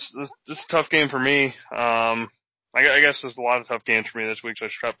is a tough game for me. I guess there's a lot of tough games for me this week, so I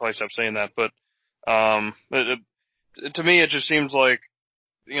should probably stop saying that. But to me, it just seems like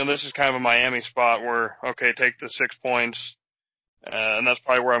this is kind of a Miami spot where take the 6 points. And that's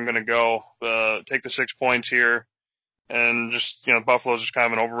probably where I'm going to go. Take the 6 points here, and just Buffalo's just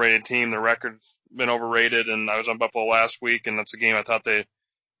kind of an overrated team. Their record's been overrated, and I was on Buffalo last week, and that's a game I thought they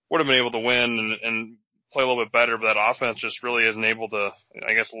would have been able to win and play a little bit better. But that offense just really isn't able to.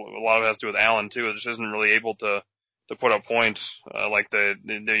 I guess a lot of it has to do with Allen too. It just isn't really able to put up points like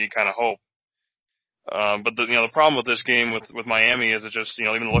you kind of hope. But the problem with this game with Miami is it just,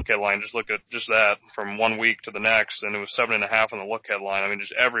 even the look headline, just look at just that from 1 week to the next, and it was 7.5 on the look headline. I mean,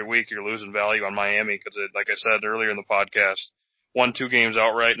 just every week you're losing value on Miami because, like I said earlier in the podcast, won 2 games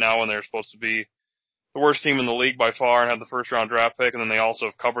outright now when they're supposed to be the worst team in the league by far and had the first round draft pick, and then they also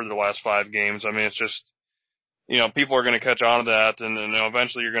have covered their last 5 games. I mean, it's just, people are going to catch on to that, and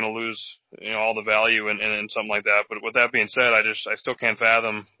eventually you're going to lose, all the value in something like that. But with that being said, I still can't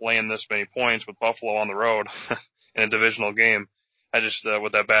fathom laying this many points with Buffalo on the road in a divisional game. I just,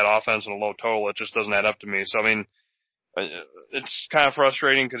 with that bad offense and a low total, it just doesn't add up to me. So, I mean, it's kind of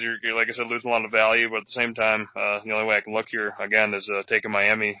frustrating because you're, like I said, losing a lot of value, but at the same time, the only way I can look here, again, is taking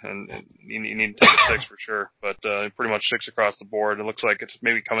Miami, and you need to take a 6 for sure. But pretty much 6 across the board. It looks like it's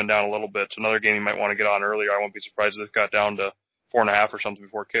maybe coming down a little bit. It's another game you might want to get on earlier. I won't be surprised if it got down to 4.5 or something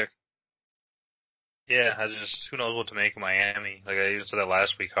before kick. Yeah, who knows what to make of Miami. Like I even said that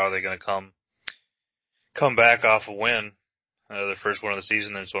last week, how are they going to come back off a win? Their first win of the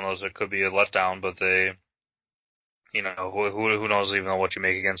season, and it's one of those that could be a letdown, but they, who knows even what you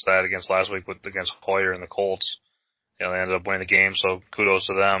make against last week against Hoyer and the Colts. They ended up winning the game, so kudos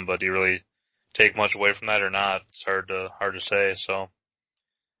to them, but do you really take much away from that or not? It's hard to say, so.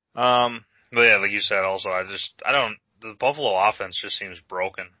 But yeah, like you said also, the Buffalo offense just seems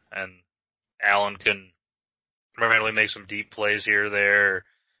broken, and Allen can randomly make some deep plays here or there,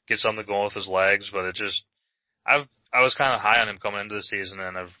 get something going with his legs, but it just, I was kind of high on him coming into the season,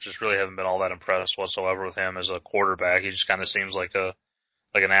 and I've just really haven't been all that impressed whatsoever with him as a quarterback. He just kind of seems like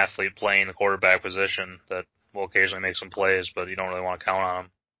an athlete playing the quarterback position that will occasionally make some plays, but you don't really want to count on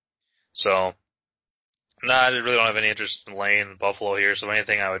him. So, I really don't have any interest in laying Buffalo here, so if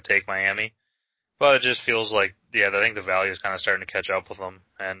anything, I would take Miami. But it just feels like, I think the value is kind of starting to catch up with them,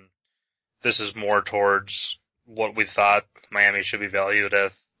 and this is more towards what we thought Miami should be valued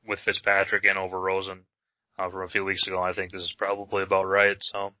at with Fitzpatrick and over Rosen from a few weeks ago. I think this is probably about right,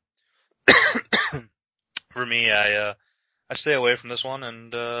 so for me, I stay away from this one,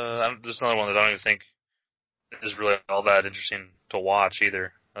 and this is another one that I don't even think is really all that interesting to watch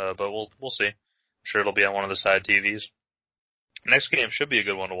either. But we'll see. I'm sure it'll be on one of the side TVs. Next game should be a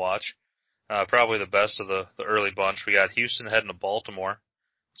good one to watch. Probably the best of the early bunch. We got Houston heading to Baltimore.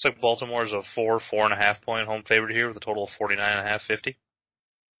 Looks like Baltimore is a 4.5 point home favorite here with a total of 49.5, 50.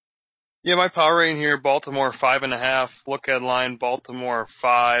 Yeah, my power rating here, Baltimore 5.5. Look headline, Baltimore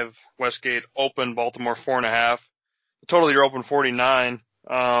 5. Westgate open, Baltimore 4.5. The total you're open 49.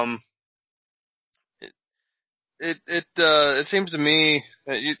 It seems to me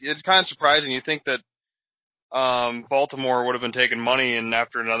it's kind of surprising. You think that Baltimore would have been taking money, and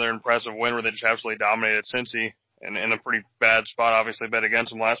after another impressive win where they just absolutely dominated Cincy and in a pretty bad spot, obviously bet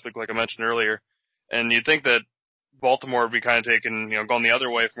against them last week, like I mentioned earlier. And you'd think that Baltimore would be kind of taking, going the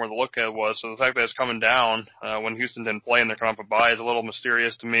other way from where the look ahead was. So the fact that it's coming down when Houston didn't play and they're coming up a bye is a little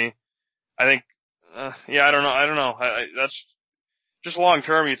mysterious to me. I think, I don't know. That's just long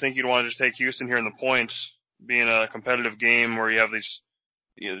term. You think you'd want to just take Houston here in the points, being a competitive game where you have these.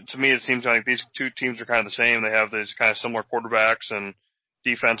 To me, it seems like these two teams are kind of the same. They have these kind of similar quarterbacks and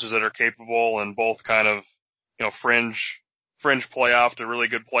defenses that are capable, and both kind of, fringe playoff to really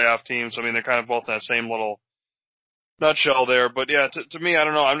good playoff teams. I mean, they're kind of both in that same little nutshell there. But yeah, to me, I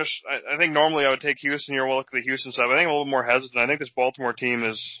don't know. I think normally I would take Houston here. We'll look at the Houston side. I think I'm a little more hesitant. I think this Baltimore team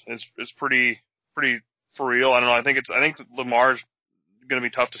is pretty for real. I don't know. I think Lamar's going to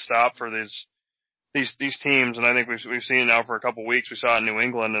be tough to stop for these teams, and I think we've seen it now for a couple of weeks. We saw it in New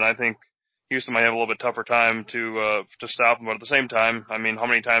England, and I think Houston might have a little bit tougher time to stop them. But at the same time, I mean, how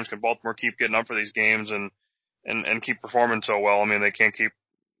many times can Baltimore keep getting up for these games and keep performing so well? I mean, they can't keep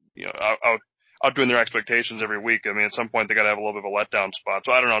outdoing their expectations every week. I mean, at some point they got to have a little bit of a letdown spot.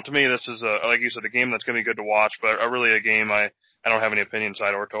 So I don't know. To me, this is like you said, a game that's going to be good to watch, but really a game I don't have any opinion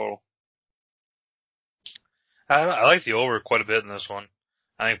side or total. I like the over quite a bit in this one.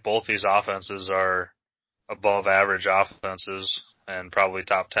 I think both these offenses are above average offenses and probably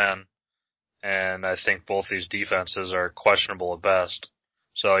top 10. And I think both these defenses are questionable at best.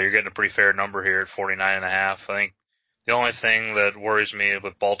 So you're getting a pretty fair number here at 49.5. I think the only thing that worries me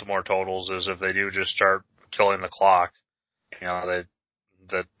with Baltimore totals is if they do just start killing the clock, that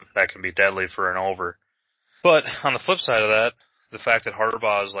can be deadly for an over. But on the flip side of that, the fact that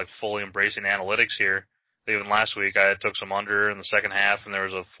Harbaugh is like fully embracing analytics here. Even last week, I took some under in the second half, and there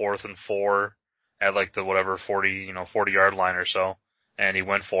was a 4th and 4 at like the 40-yard line or so, and he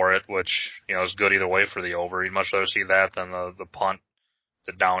went for it, which is good either way for the over. You'd much rather see that than the punt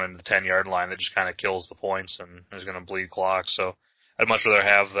down in the 10-yard line that just kind of kills the points and is going to bleed clocks. So I'd much rather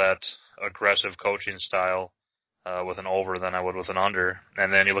have that aggressive coaching style with an over than I would with an under.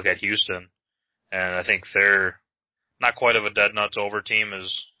 And then you look at Houston, and I think they're not quite of a dead nuts over team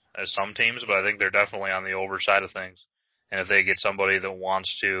as some teams, but I think they're definitely on the over side of things. And if they get somebody that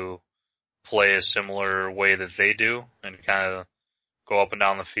wants to play a similar way that they do and kind of go up and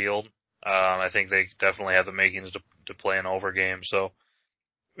down the field, I think they definitely have the makings to play an over game. So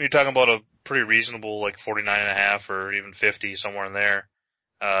when you're talking about a pretty reasonable, like 49.5 or even 50, somewhere in there,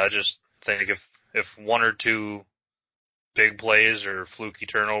 I just think if one or two big plays or fluky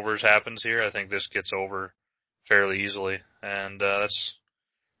turnovers happens here, I think this gets over fairly easily. And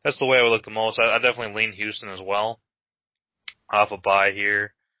that's the way I would look the most. I definitely lean Houston as well. Off a bye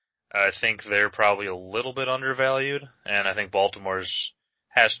here. I think they're probably a little bit undervalued, and I think Baltimore's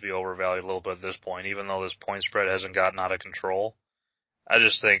has to be overvalued a little bit at this point, even though this point spread hasn't gotten out of control. I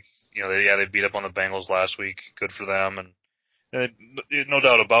just think, they beat up on the Bengals last week. Good for them, and no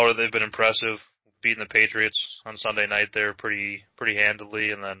doubt about it, they've been impressive, beating the Patriots on Sunday night there pretty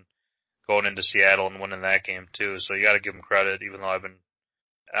handily, and then going into Seattle and winning that game too. So you got to give them credit, even though I've been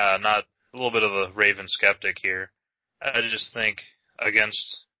not a little bit of a Raven skeptic here. I just think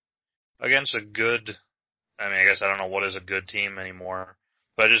against a good, I guess I don't know what is a good team anymore,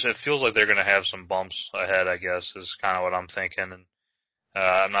 but it feels like they're going to have some bumps ahead, I guess, is kind of what I'm thinking. And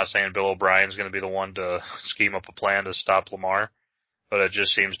I'm not saying Bill O'Brien's going to be the one to scheme up a plan to stop Lamar, but it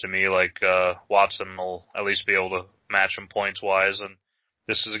just seems to me like Watson will at least be able to match him points-wise, and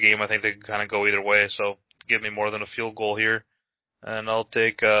this is a game I think they can kind of go either way, so give me more than a field goal here. And I'll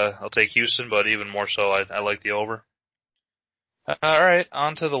take Houston, but even more so, I like the over. All right,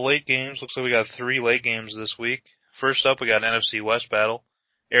 on to the late games. Looks like we got 3 late games this week. First up, we got an NFC West battle.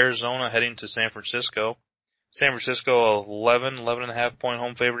 Arizona heading to San Francisco. San Francisco 11.5 point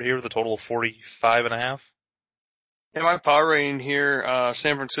home favorite here with a total of 45.5. Yeah, my power rating here,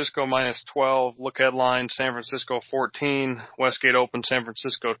 San Francisco -12, look headline, San Francisco 14, Westgate Open, San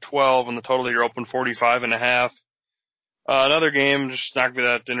Francisco 12, and the total here open 45.5. Another game, just not going to be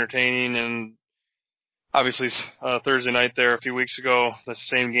that entertaining, and obviously, Thursday night there a few weeks ago, the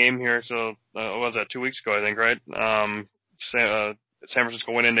same game here, so, what was that, 2 weeks ago, I think, right? San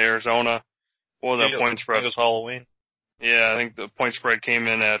Francisco went into Arizona. What was that point spread? I think it was Halloween. Yeah, I think the point spread came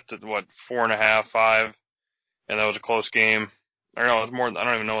in at, 4.5, 5, and that was a close game. Or no, it was more, I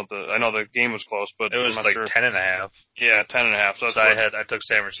don't even know I know the game was close, but it was like sure. 10.5. Yeah, 10.5. So I took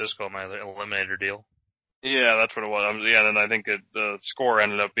San Francisco in my eliminator deal. Yeah, that's what it was. Yeah, then I think the score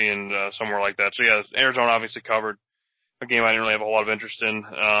ended up being somewhere like that. So yeah, Arizona obviously covered a game I didn't really have a lot of interest in,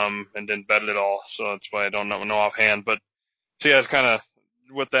 and didn't bet it at all. So that's why I don't know offhand. But so yeah, it's kind of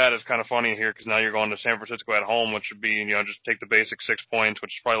with that, it's kind of funny here because now you're going to San Francisco at home, which would be just take the basic 6 points,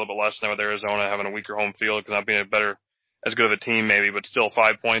 which is probably a little bit less than with Arizona having a weaker home field because not being as good of a team maybe, but still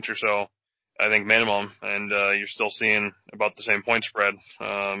 5 points or so. I think minimum, and you're still seeing about the same point spread,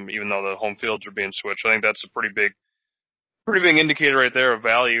 even though the home fields are being switched. I think that's a pretty big indicator right there of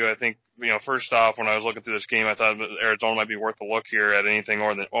value. I think, first off, when I was looking through this game, I thought Arizona might be worth a look here at anything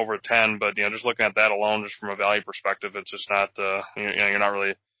over 10, but, just looking at that alone, just from a value perspective, it's just not,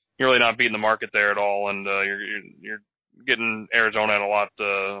 you're really not beating the market there at all, and, you're getting Arizona at a lot,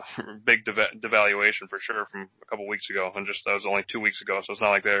 big devaluation for sure from a couple weeks ago, and that was only 2 weeks ago, so it's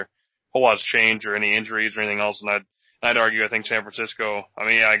not like they're whole lot's changed or any injuries or anything else, and I'd argue I think San Francisco,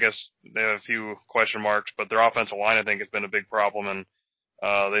 I guess they have a few question marks, but their offensive line I think has been a big problem, and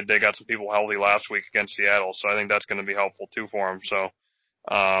they got some people healthy last week against Seattle, so I think that's going to be helpful too for them. So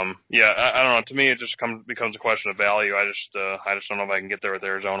yeah, I don't know. To me, it just becomes a question of value. I just don't know if I can get there with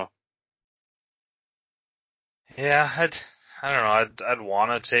Arizona. Yeah, I don't know. I'd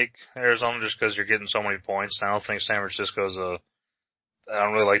want to take Arizona just because you're getting so many points. I don't think San Francisco's I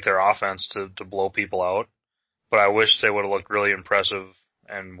don't really like their offense to blow people out, but I wish they would have looked really impressive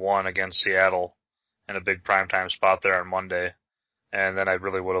and won against Seattle in a big primetime spot there on Monday. And then I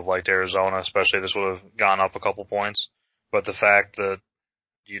really would have liked Arizona, especially if this would have gone up a couple points. But the fact that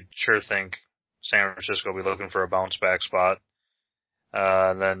you'd sure think San Francisco will be looking for a bounce back spot,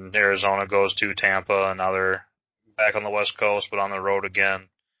 then Arizona goes to Tampa, and now they're back on the West Coast, but on the road again.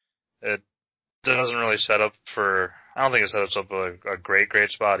 It doesn't really set up for, I don't think it sets up a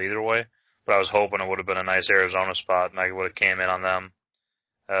great spot either way, but I was hoping it would have been a nice Arizona spot, and I would have came in on them,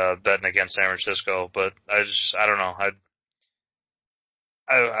 betting against San Francisco, but I don't know.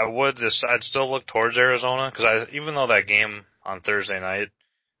 I'd still look towards Arizona, because even though that game on Thursday night,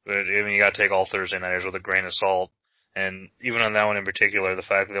 you gotta take all Thursday nighters with a grain of salt, and even on that one in particular, the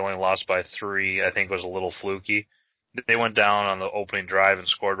fact that they only lost by 3, I think was a little fluky. They went down on the opening drive and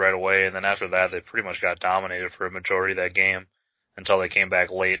scored right away, and then after that, they pretty much got dominated for a majority of that game until they came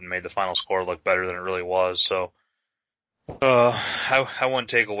back late and made the final score look better than it really was. So, I wouldn't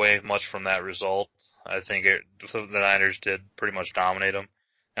take away much from that result. I think the Niners did pretty much dominate them,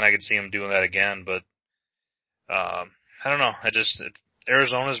 and I could see them doing that again, but, I don't know.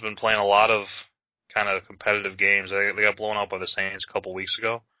 Arizona's been playing a lot of kind of competitive games. They got blown out by the Saints a couple weeks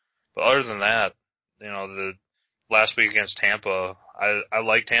ago, but other than that, the last week against Tampa, I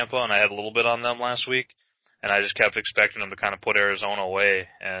like Tampa, and I had a little bit on them last week, and I just kept expecting them to kind of put Arizona away,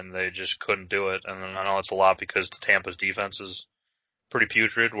 and they just couldn't do it. And I know it's a lot because Tampa's defense is pretty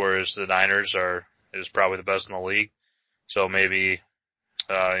putrid, whereas the Niners is probably the best in the league. So maybe,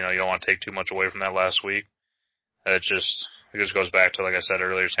 you don't want to take too much away from that last week. It just goes back to, like I said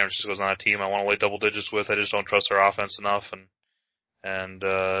earlier, San Francisco's not a team I want to lay double digits with. I just don't trust their offense enough, and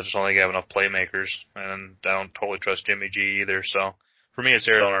just don't think I have enough playmakers, and I don't totally trust Jimmy G either. So for me, it's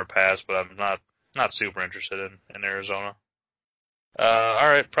Arizona or pass, but I'm not super interested in Arizona. All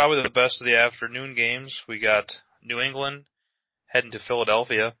right, probably the best of the afternoon games. We got New England heading to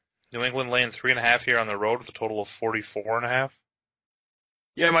Philadelphia. New England laying 3.5 here on the road with a total of 44.5.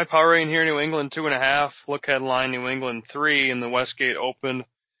 Yeah, my power rating here, New England 2.5. Look headline, New England 3 in the Westgate Open.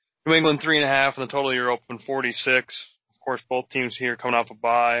 New England 3.5 and the total here open 46. Of course, both teams here coming off a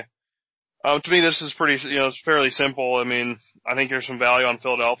bye. To me, this is pretty, it's fairly simple. I mean, I think there's some value on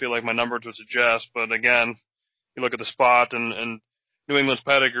Philadelphia, like my numbers would suggest. But again, you look at the spot and New England's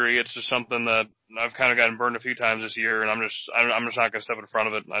pedigree. It's just something that I've kind of gotten burned a few times this year, and I'm just not going to step in front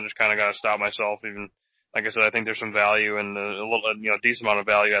of it. I just kind of got to stop myself. Even like I said, I think there's some value and a little, decent amount of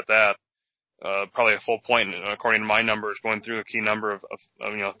value at that. probably a full point according to my numbers, going through a key number of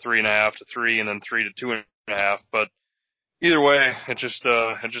 3.5 to 3 and then 3 to 2.5. But either way, it just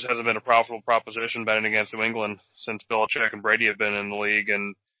hasn't been a profitable proposition betting against New England since Belichick and Brady have been in the league.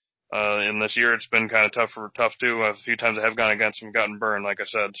 And in this year, it's been kind of tough too. A few times I have gone against them, gotten burned, like I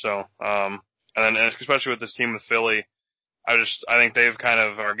said. So, and especially with this team with Philly, I think they've kind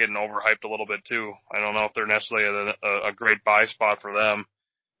of are getting overhyped a little bit too. I don't know if they're necessarily a great buy spot for them.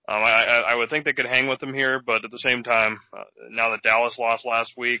 I would think they could hang with them here, but at the same time, now that Dallas lost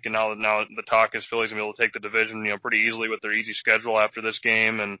last week, and now the talk is Philly's gonna be able to take the division, pretty easily with their easy schedule after this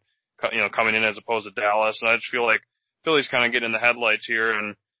game, and coming in as opposed to Dallas. And I just feel like Philly's kind of getting in the headlights here,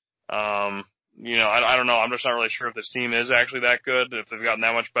 and I don't know. I'm just not really sure if this team is actually that good, if they've gotten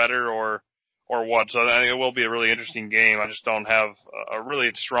that much better, or what. So I think it will be a really interesting game. I just don't have a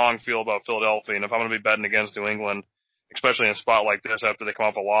really strong feel about Philadelphia, and if I'm going to be betting against New England, especially in a spot like this after they come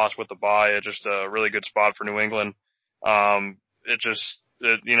off a loss with the bye, it's just a really good spot for New England. I just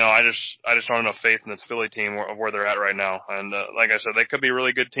don't have enough faith in this Philly team where they're at right now. And like I said, they could be a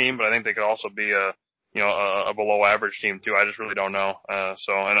really good team, but I think they could also be a below average team too. I just really don't know.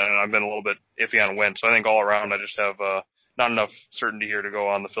 And I've been a little bit iffy on Wentz. So I think all around I just have not enough certainty here to go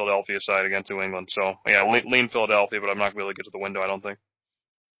on the Philadelphia side against New England. So yeah, lean Philadelphia, but I'm not going to be able to get to the window, I don't think.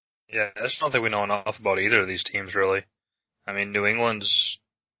 Yeah, I just don't think we know enough about either of these teams, really. I mean, New England's,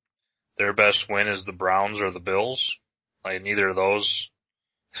 their best win is the Browns or the Bills. Like, neither of those,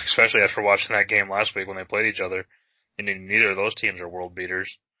 especially after watching that game last week when they played each other, and neither of those teams are world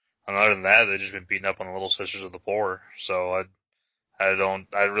beaters. And other than that, they've just been beating up on the little sisters of the poor. So I'm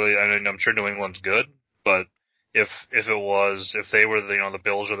sure New England's good, but if they were the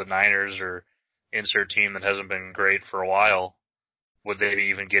Bills or the Niners or insert team that hasn't been great for a while, would they be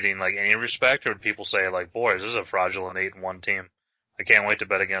even getting any respect, or would people say boys, this is a fraudulent 8-1 team? I can't wait to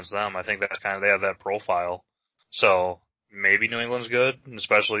bet against them. I think that's they have that profile. So maybe New England's good,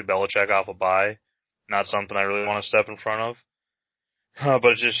 especially Belichick off a bye. Not something I really want to step in front of.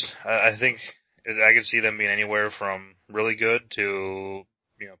 But I think I could see them being anywhere from really good to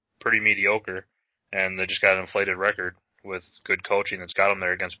pretty mediocre, and they just got an inflated record with good coaching that's got them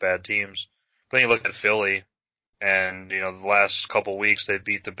there against bad teams. But then you look at Philly. And, the last couple weeks they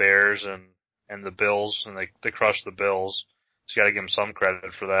beat the Bears and the Bills, and they crushed the Bills. So you gotta give them some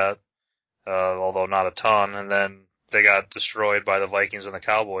credit for that, although not a ton. And then they got destroyed by the Vikings and the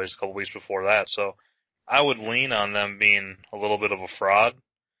Cowboys a couple weeks before that. So I would lean on them being a little bit of a fraud.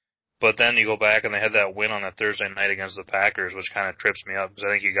 But then you go back and they had that win on that Thursday night against the Packers, which kind of trips me up, because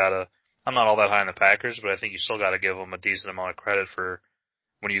I think I'm not all that high on the Packers, but I think you still gotta give them a decent amount of credit for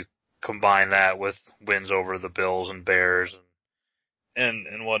when you combine that with wins over the Bills and Bears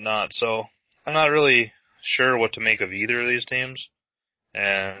and whatnot. So I'm not really sure what to make of either of these teams.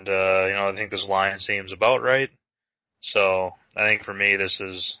 And, I think this line seems about right. So I think for me, this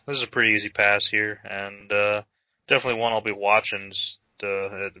is a pretty easy pass here, and, definitely one I'll be watching.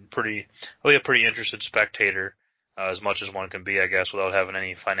 I'll be a pretty interested spectator, as much as one can be, I guess, without having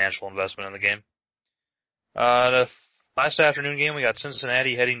any financial investment in the game. The last afternoon game, we got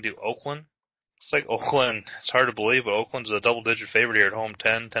Cincinnati heading to Oakland. It's Oakland, it's hard to believe, but Oakland's a double-digit favorite here at home,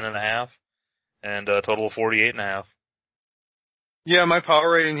 10.5, and a total of 48.5. Yeah, my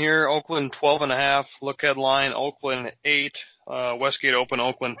power rating here, Oakland 12.5, look head line, Oakland 8, Westgate open,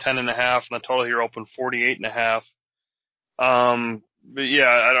 Oakland 10.5, and the total here open 48.5. But yeah,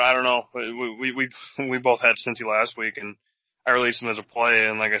 I don't know. We both had Cincy last week, and I released them as a play,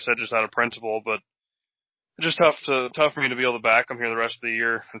 and like I said, just out of principle, but it's just tough for me to be able to back them here the rest of the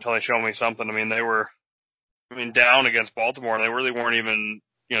year until they show me something. I mean, they were, down against Baltimore, and they really weren't even,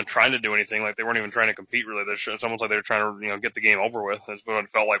 trying to do anything. They weren't even trying to compete, really. It's almost like they were trying to, get the game over with. That's what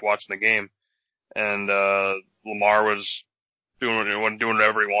it felt like watching the game. And, Lamar was doing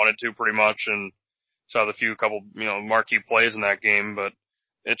whatever he wanted to, pretty much, and saw the couple, marquee plays in that game, but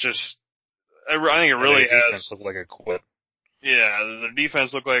it just, I think it really has. Looked like a quit. Yeah, the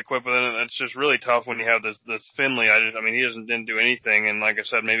defense looked like a quit, but then it's just really tough when you have this Finley. He didn't do anything, and like I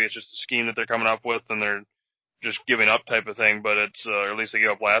said, maybe it's just a scheme that they're coming up with, and they're just giving up type of thing, but it's, or at least they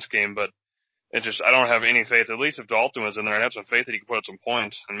gave up last game, but it just, I don't have any faith. At least if Dalton was in there, I'd have some faith that he could put up some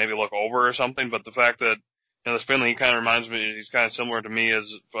points and maybe look over or something, but the fact that, this Finley, he kind of reminds me, he's kind of similar to me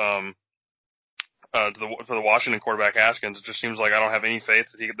as, for the Washington quarterback Haskins. It just seems like I don't have any faith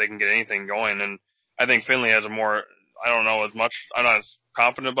that they can get anything going, and I think Finley has a more, I don't know as much, I'm not as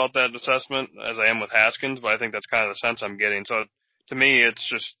confident about that assessment as I am with Haskins, but I think that's kind of the sense I'm getting. So to me, it's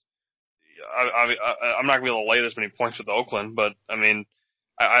just, I'm not going to be able to lay this many points with Oakland, but I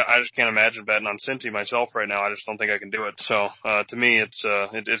I just can't imagine betting on Cincy myself right now. I just don't think I can do it. So, to me, it's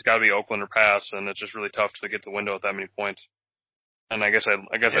got to be Oakland or pass, and it's just really tough to get the window at that many points. And I guess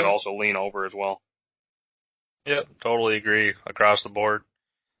I'd also lean over as well. Yep, totally agree across the board.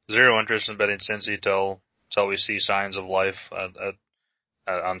 Zero interest in betting Cincy till we see signs of life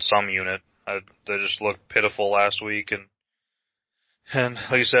on some unit. They just looked pitiful last week, and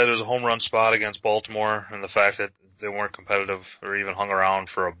like you said, it was a home run spot against Baltimore, and the fact that they weren't competitive or even hung around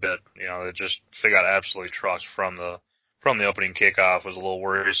for a bit. They got absolutely trucked from the opening kickoff was a little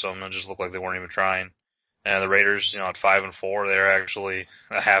worrisome. It just looked like they weren't even trying. And the Raiders, at 5-4, they're actually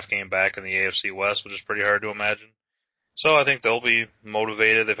a half game back in the AFC West, which is pretty hard to imagine. So I think they'll be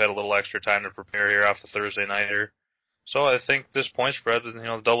motivated. They've had a little extra time to prepare here off the Thursday nighter. So I think this point spread,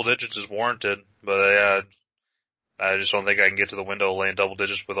 the double digits is warranted, but I just don't think I can get to the window laying double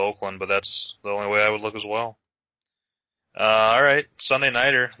digits with Oakland, but that's the only way I would look as well. All right, Sunday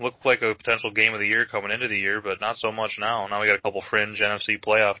nighter looked like a potential game of the year coming into the year, but not so much now. Now we got a couple fringe NFC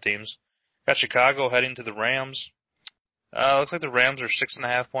playoff teams. Got Chicago heading to the Rams. Looks like the Rams are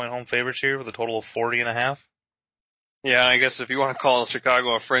 6.5-point home favorites here with a total of 40.5. Yeah, I guess if you want to call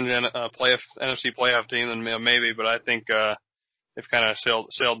Chicago a fringe NFC playoff team, then maybe. But I think they've kind of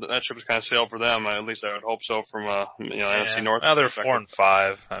sailed. That ship has kind of sailed for them. At least I would hope so. From NFC North. Now they're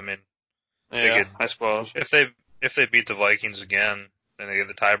 4-5. I mean, yeah, I suppose if they beat the Vikings again, then they get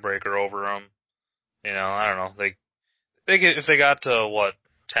the tiebreaker over them. I don't know. If they got to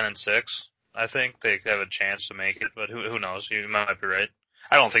 10-6, I think they have a chance to make it. But who knows? You might be right.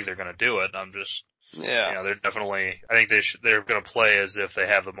 I don't think they're going to do it. I'm just. Yeah. They're definitely. I think they're going to play as if they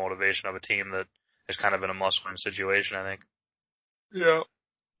have the motivation of a team that is kind of in a must-win situation. I think. Yeah.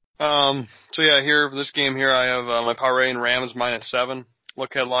 So yeah, here for this game here, I have my parlay in Rams -7.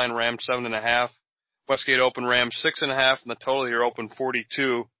 Look headline Rams 7.5. Westgate open Rams 6.5, and the total here open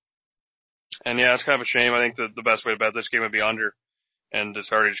 42. And yeah, it's kind of a shame. I think the best way to bet this game would be under, and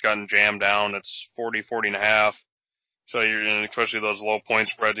it's already just gotten jammed down. It's 40.5. So you're, especially those low point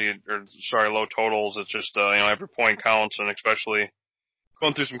spreads, low totals. It's just, every point counts, and especially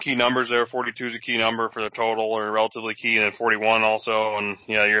going through some key numbers there. 42 is a key number for the total, or relatively key, and then 41 also. And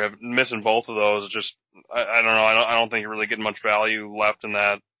you're missing both of those. It's just, I don't know. I don't think you're really getting much value left in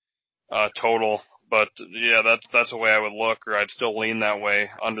that total. But yeah, that's the way I would look, or I'd still lean that way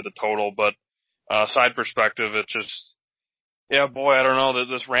under the total. But side perspective, it's just, yeah, boy, I don't know.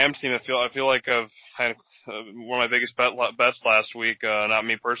 This Rams team, I feel like I've had one of my biggest bets last week, not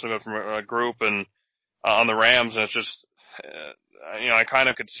me personally, but from a group, and on the Rams, and it's just, I kind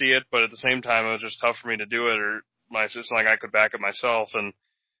of could see it, but at the same time, it was just tough for me to do it, or it's just like I could back it myself, and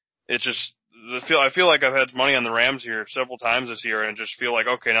it just, I feel like I've had money on the Rams here several times this year, and just feel like,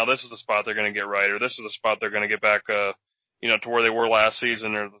 okay, now this is the spot they're going to get right, or this is the spot they're going to get back, to where they were last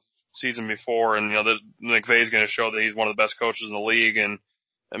season or the season before, and that McVay's going to show that he's one of the best coaches in the league, and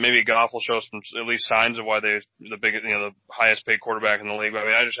maybe Goff will show some at least signs of why they're the highest paid quarterback in the league. But I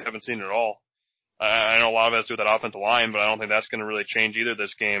mean, I just haven't seen it at all. I know a lot of it has to do with that offensive line, but I don't think that's going to really change either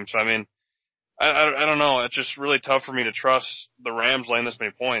this game. So I mean, I don't know. It's just really tough for me to trust the Rams laying this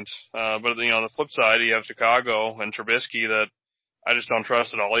many points. But on the flip side, you have Chicago and Trubisky that I just don't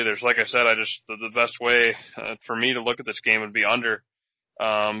trust at all either. So like I said, the best way for me to look at this game would be under.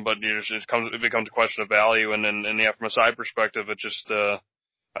 But it becomes a question of value, and then from a side perspective, it just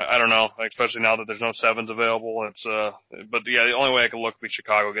I don't know, especially now that there's no sevens available. It's but yeah, the only way I can look would be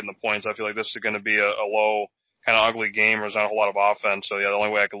Chicago getting the points. I feel like this is going to be a low, kind of ugly game where there's not a whole lot of offense. So yeah, the only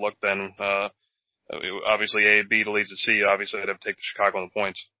way I could look then, obviously A, B to leads to C. Obviously, I'd have to take the Chicago on the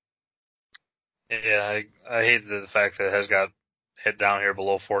points. Yeah, I hate the fact that it has got hit down here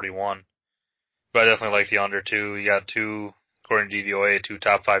below 41, but I definitely like the under too. You got two, according to DVOA, two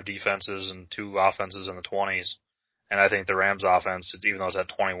top 5 defenses and two offenses in the 20s. And I think the Rams offense, even though it's at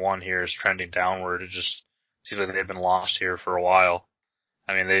 21 here, is trending downward. It just seems like they've been lost here for a while.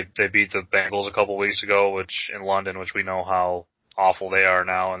 I mean, they beat the Bengals a couple weeks ago, in London, which we know how awful they are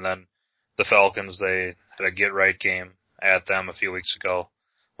now. And then the Falcons, they had a get-right game at them a few weeks ago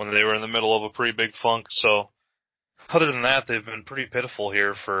when they were in the middle of a pretty big funk. So other than that, they've been pretty pitiful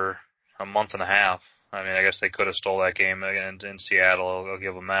here for a month and a half. I mean, I guess they could have stole that game in Seattle. I'll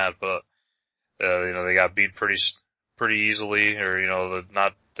give them that. But, they got beat pretty easily, or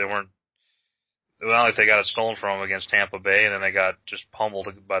they weren't. Well, like they got it stolen from them against Tampa Bay, and then they got just pummeled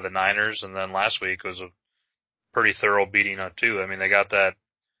by the Niners, and then last week was a pretty thorough beating up too. I mean, they got that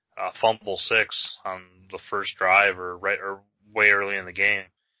fumble 6 on the first drive, or way early in the game,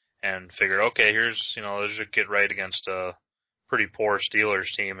 and figured, okay, here's let's just get right against a pretty poor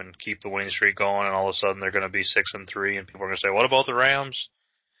Steelers team and keep the winning streak going, and all of a sudden they're going to be 6-3, and people are going to say, what about the Rams?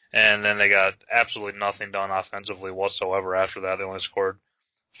 And then they got absolutely nothing done offensively whatsoever after that. They only scored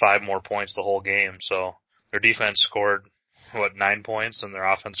 5 more points the whole game. So their defense scored, 9 points, and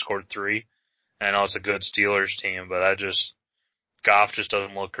their offense scored 3. And I know it's a good Steelers team, but Goff just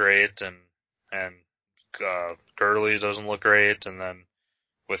doesn't look great, and Gurley doesn't look great, and then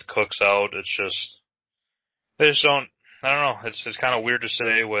with Cooks out, they just don't, I don't know, it's kind of weird to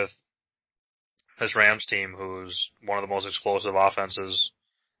say with this Rams team, who's one of the most explosive offenses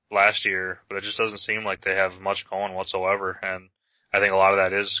last year, but it just doesn't seem like they have much going whatsoever, and I think a lot of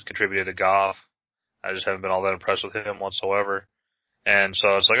that is contributed to Goff. I just haven't been all that impressed with him whatsoever. And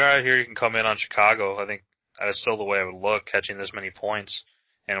so it's like, all right, here you can come in on Chicago. I think that's still the way I would look, catching this many points,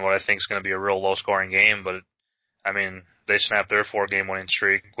 and what I think is going to be a real low-scoring game. But, I mean, they snapped their 4-game winning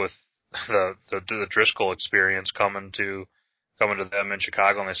streak with the Driscoll experience coming to them in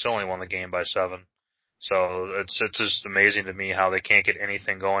Chicago, and they still only won the game by 7. So it's just amazing to me how they can't get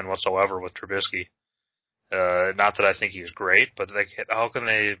anything going whatsoever with Trubisky. Not that I think he's great, but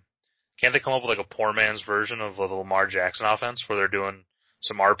can't they come up with like a poor man's version of the Lamar Jackson offense where they're doing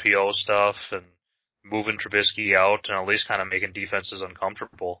some RPO stuff and moving Trubisky out and at least kind of making defenses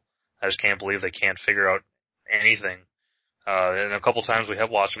uncomfortable? I just can't believe they can't figure out anything. And a couple times we have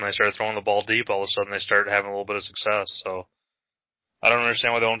watched them, they started throwing the ball deep, all of a sudden they started having a little bit of success. So I don't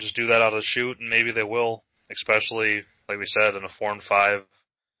understand why they don't just do that out of the chute, and maybe they will, especially, like we said, in a 4-5.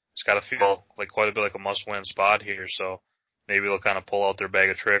 It's got to feel like quite a bit like a must-win spot here, so maybe they'll kind of pull out their bag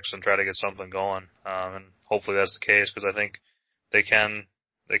of tricks and try to get something going. And hopefully that's the case, because I think they can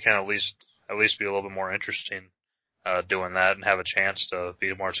at least be a little bit more interesting doing that and have a chance to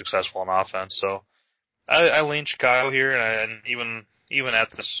be more successful in offense. So I lean Chicago here, and even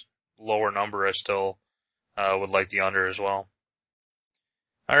at this lower number, I still would like the under as well.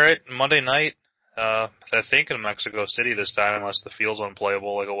 All right, Monday night, I think in Mexico City this time, unless the field's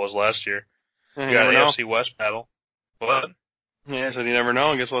unplayable like it was last year. You got an AFC West battle. What? Yeah, so you never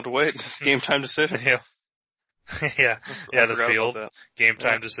know. I guess we'll have to wait. It's game time decision. yeah, the field game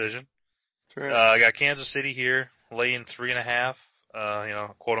time decision. Right. I got Kansas City here, laying 3.5.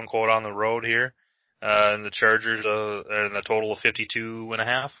 Quote unquote on the road here, and the Chargers are in a total of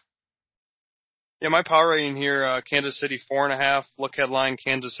 52.5. Yeah, my power rating here: Kansas City 4.5. Look headline: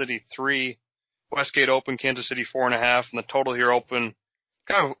 Kansas City 3. Westgate open Kansas City 4.5, and the total here open.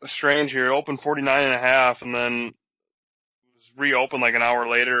 Kind of strange here. Open 49.5, and then reopened like an hour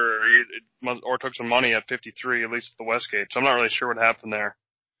later, or took some money at 53, at least at the Westgate. So I'm not really sure what happened there.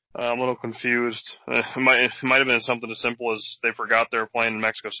 I'm a little confused. It might have been something as simple as they forgot they were playing in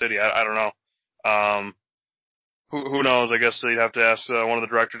Mexico City. I don't know. Who knows? I guess you'd have to ask one of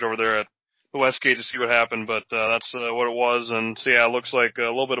the directors over there at the Westgate to see what happened. But that's what it was. And so yeah, it looks like a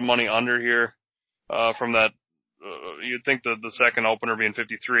little bit of money under here from that. You'd think the second opener being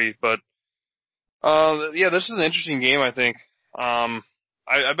 53, but yeah, this is an interesting game. I think.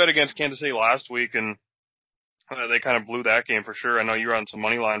 I bet against Kansas City last week, and they kind of blew that game for sure. I know you were on some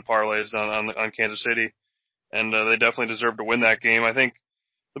money line parlays on Kansas City, and they definitely deserve to win that game. I think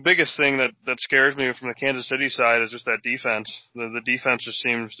the biggest thing that scares me from the Kansas City side is just that defense. The defense just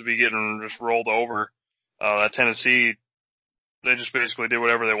seems to be getting just rolled over. That Tennessee, they just basically did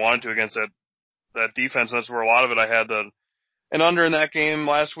whatever they wanted to against that defense. That's where a lot of it I had an under in that game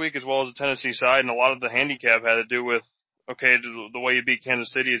last week, as well as the Tennessee side, and a lot of the handicap had to do with, okay, the way you beat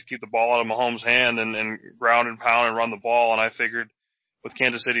Kansas City is keep the ball out of Mahomes' hand and ground and pound and run the ball. And I figured with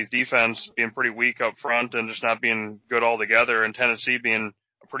Kansas City's defense being pretty weak up front and just not being good altogether, and Tennessee being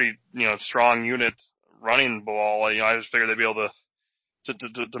a pretty, strong unit running the ball, I just figured they'd be able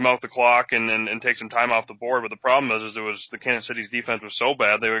to milk the clock and take some time off the board. But the problem is the Kansas City's defense was so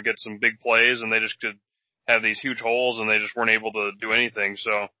bad, they would get some big plays and they just could have these huge holes and they just weren't able to do anything.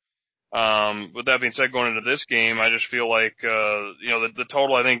 So, with that being said, going into this game, I just feel like, the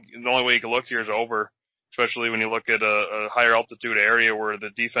total, I think the only way you can look here is over, especially when you look at a higher altitude area where the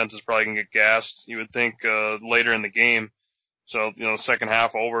defense is probably going to get gassed. You would think, later in the game. So, second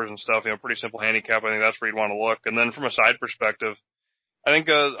half overs and stuff, pretty simple handicap. I think that's where you'd want to look. And then from a side perspective, I think,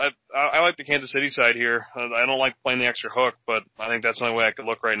 I like the Kansas City side here. I don't like playing the extra hook, but I think that's the only way I could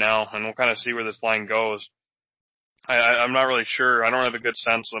look right now, and we'll kind of see where this line goes. I'm not really sure. I don't have a good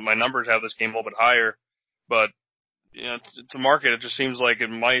sense that my numbers have this game a little bit higher, but to market, it just seems like it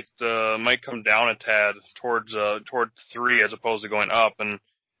might come down a tad towards 3 as opposed to going up, and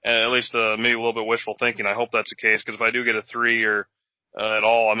at least maybe a little bit wishful thinking. I hope that's the case, because if I do get a 3 or at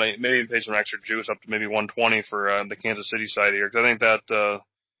all, I may maybe pay some extra juice up to maybe 120 for the Kansas City side here, because I think that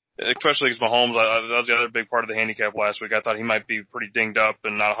especially against Mahomes, that was the other big part of the handicap last week. I thought he might be pretty dinged up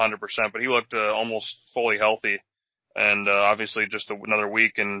and not 100%, but he looked almost fully healthy. And obviously just another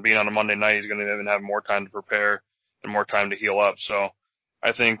week and being on a Monday night, he's going to even have more time to prepare and more time to heal up. So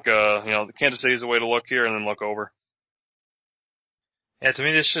I think, Kansas City is the way to look here and then look over. Yeah, to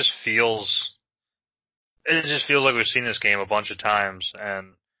me this just feels like we've seen this game a bunch of times,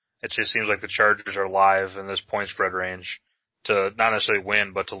 and it just seems like the Chargers are live in this point spread range to not necessarily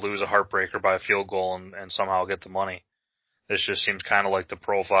win, but to lose a heartbreaker by a field goal and somehow get the money. This just seems kind of like the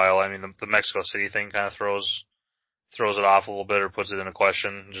profile. I mean, the Mexico City thing kind of throws it off a little bit or puts it into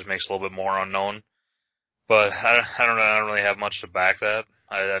question, just makes it a little bit more unknown. But I don't really have much to back that.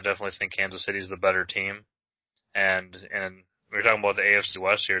 I definitely think Kansas City's the better team. And we're talking about the AFC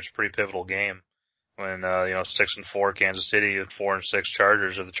West here. It's a pretty pivotal game. When, 6-4 Kansas City and 4-6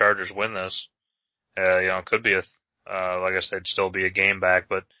 Chargers. If the Chargers win this, it could be like I said, still be a game back,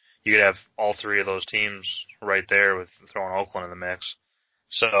 but you could have all three of those teams right there with throwing Oakland in the mix.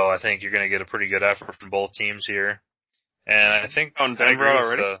 So I think you're going to get a pretty good effort from both teams here. And I think on Denver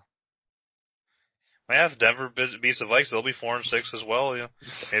already. If Denver beats the Vikes, they'll be 4-6 as well.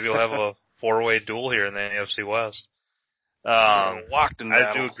 Maybe we'll have a 4-way duel here in the AFC West. Locked in battle.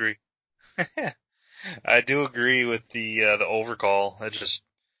 I do agree. I do agree with the overcall. It just,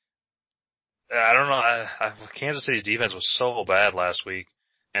 I don't know. Kansas City's defense was so bad last week,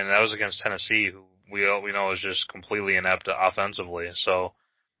 and that was against Tennessee, who we know is just completely inept offensively. So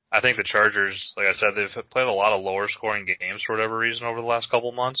I think the Chargers, like I said, they've played a lot of lower scoring games for whatever reason over the last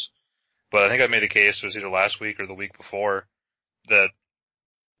couple months. But I think I made a case, it was either last week or the week before, that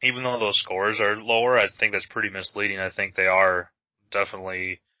even though those scores are lower, I think that's pretty misleading. I think they are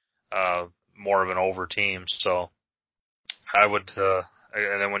definitely more of an over team. So I would,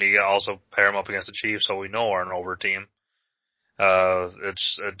 and then when you also pair them up against the Chiefs, so we know are an over team,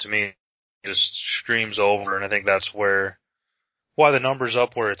 it's to me it just screams over, and I think that's why the number's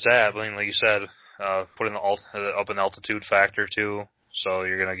up where it's at. I mean, like you said, put in up an altitude factor too, so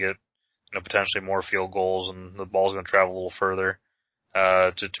you're gonna get potentially more field goals, and the ball's gonna travel a little further.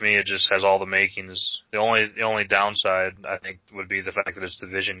 To me, it just has all the makings. The only downside I think would be the fact that it's a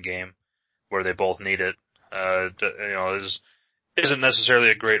division game where they both need it. Isn't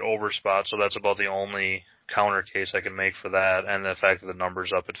necessarily a great over spot, so that's about the only counter case I can make for that. And the fact that the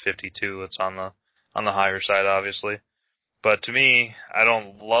number's up at 52, it's on the higher side, obviously. But to me, I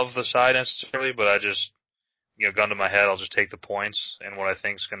don't love the side necessarily, but I just, gun to my head, I'll just take the points in what I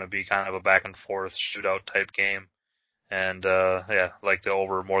think is going to be kind of a back and forth shootout type game. And, like the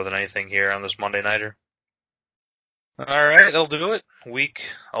over more than anything here on this Monday nighter. Alright, that'll do it. Week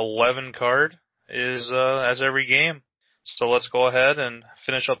 11 card is, as every game. So let's go ahead and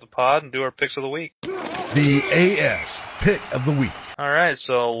finish up the pod and do our picks of the week. The AS Pick of the Week. Alright,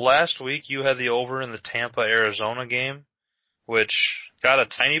 so last week you had the over in the Tampa-Arizona game, which got a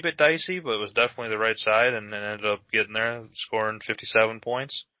tiny bit dicey, but it was definitely the right side and ended up getting there, scoring 57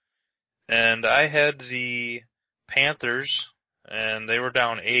 points. And I had the Panthers, and they were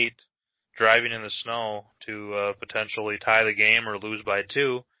down 8, driving in the snow to potentially tie the game or lose by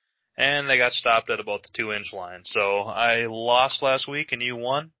 2, and they got stopped at about the 2-inch line. So I lost last week, and you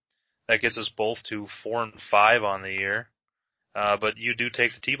won. That gets us both to 4-5 on the year. But you do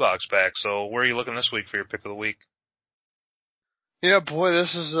take the T-Box back, so where are you looking this week for your pick of the week? Yeah, boy,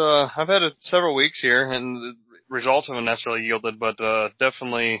 this is, I've had several weeks here, and the results haven't necessarily yielded, but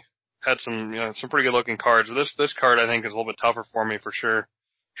definitely had some pretty good looking cards. This card I think is a little bit tougher for me for sure.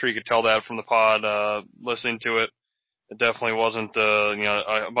 I'm sure you could tell that from the pod, listening to it. It definitely wasn't,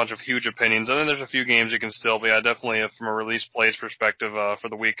 a bunch of huge opinions. And then there's a few games you can still be. I definitely, from a release plays perspective, for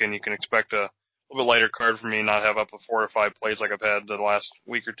the weekend, you can expect a little bit lighter card from me, not have up to 4 or 5 plays like I've had the last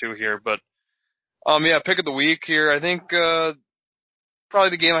week or two here. But, pick of the week here. I think,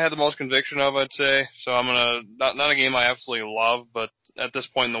 probably the game I had the most conviction of, I'd say. So I'm not a game I absolutely love, but at this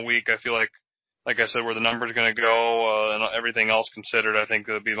point in the week, I feel like I said, where the number's going to go, and everything else considered, I think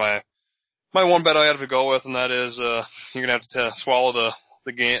it would be my one bet I have to go with, and that is, you're going to have to swallow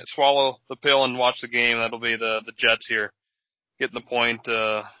swallow the pill and watch the game. That'll be the Jets here. Getting the point,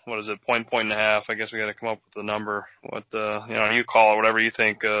 point and a half. I guess we got to come up with the number. What, you call it, whatever you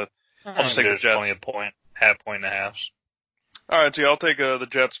think. I'll just take the Jets. Only a point, half point and a half. Alright, so I'll take, the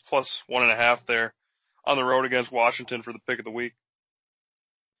Jets plus 1.5 there on the road against Washington for the pick of the week.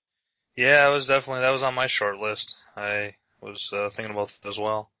 Yeah, that was on my short list. I was thinking about that as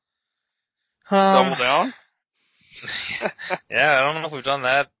well. Double down? Yeah, I don't know if we've done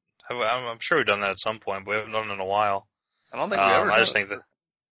that. I'm sure we've done that at some point, but we haven't done it in a while. I don't think we ever did. I just think that,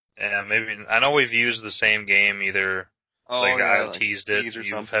 yeah, maybe, I know we've used the same game either, I teased it, you've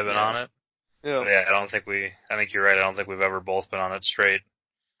been on it. Yeah. But yeah, I think you're right, I don't think we've ever both been on it straight.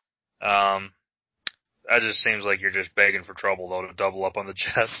 I that just seems like you're just begging for trouble, though, to double up on the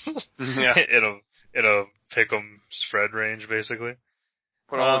Jets. Yeah. in a pick'em spread range, basically.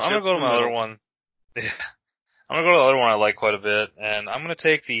 Put all the I'm gonna chips go to in my the other middle. one. Yeah. I'm gonna go to the other one I like quite a bit, and I'm gonna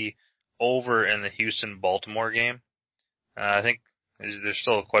take the over in the Houston-Baltimore game. I think there's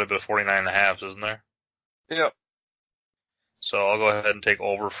still quite a bit of 49.5, isn't there? Yep. So I'll go ahead and take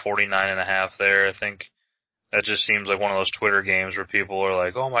over 49.5 there. I think that just seems like one of those Twitter games where people are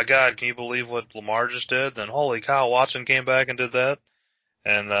like, oh my God, can you believe what Lamar just did? Then holy cow, Watson came back and did that.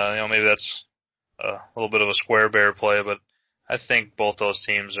 And, maybe that's a little bit of a square bear play, but I think both those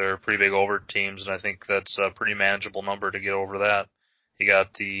teams are pretty big over teams, and I think that's a pretty manageable number to get over that. You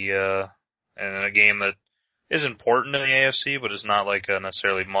got and a game that is important in the AFC, but it's not like a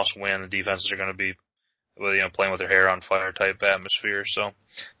necessarily must win. The defenses are going to be, playing with their hair on fire type atmosphere, so I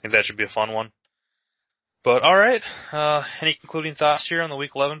think that should be a fun one. But alright, any concluding thoughts here on the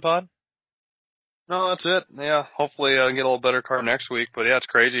Week 11 pod? No, that's it. Yeah, hopefully I can get a little better card next week. But yeah, it's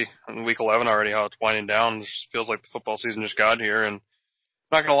crazy on Week 11 already how it's winding down. It just feels like the football season just got here. And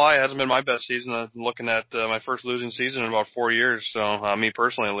not gonna lie, it hasn't been my best season. I'm looking at my first losing season in about 4 years. So me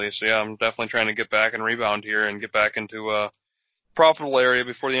personally at least. So yeah, I'm definitely trying to get back and rebound here and get back into a profitable area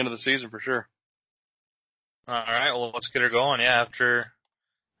before the end of the season for sure. Alright, well let's get her going. Yeah,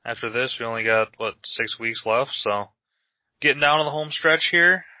 after this we only got 6 weeks left, so getting down to the home stretch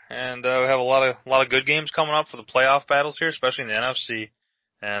here. And we have a lot of good games coming up for the playoff battles here, especially in the NFC.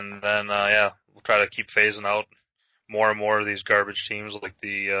 And then we'll try to keep phasing out more and more of these garbage teams like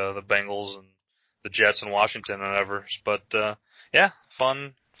the Bengals and the Jets and Washington and whatever. But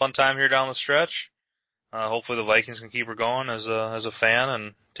fun time here down the stretch. Hopefully the Vikings can keep her going as a fan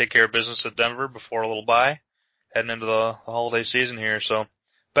and take care of business at Denver before a little bye heading into the holiday season here. So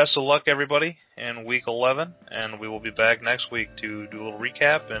best of luck, everybody, in Week 11, and we will be back next week to do a little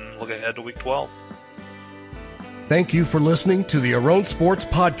recap and look ahead to Week 12. Thank you for listening to the Aron Sports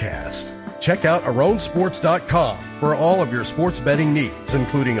Podcast. Check out aronsports.com for all of your sports betting needs,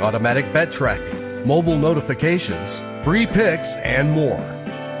 including automatic bet tracking, mobile notifications, free picks, and more.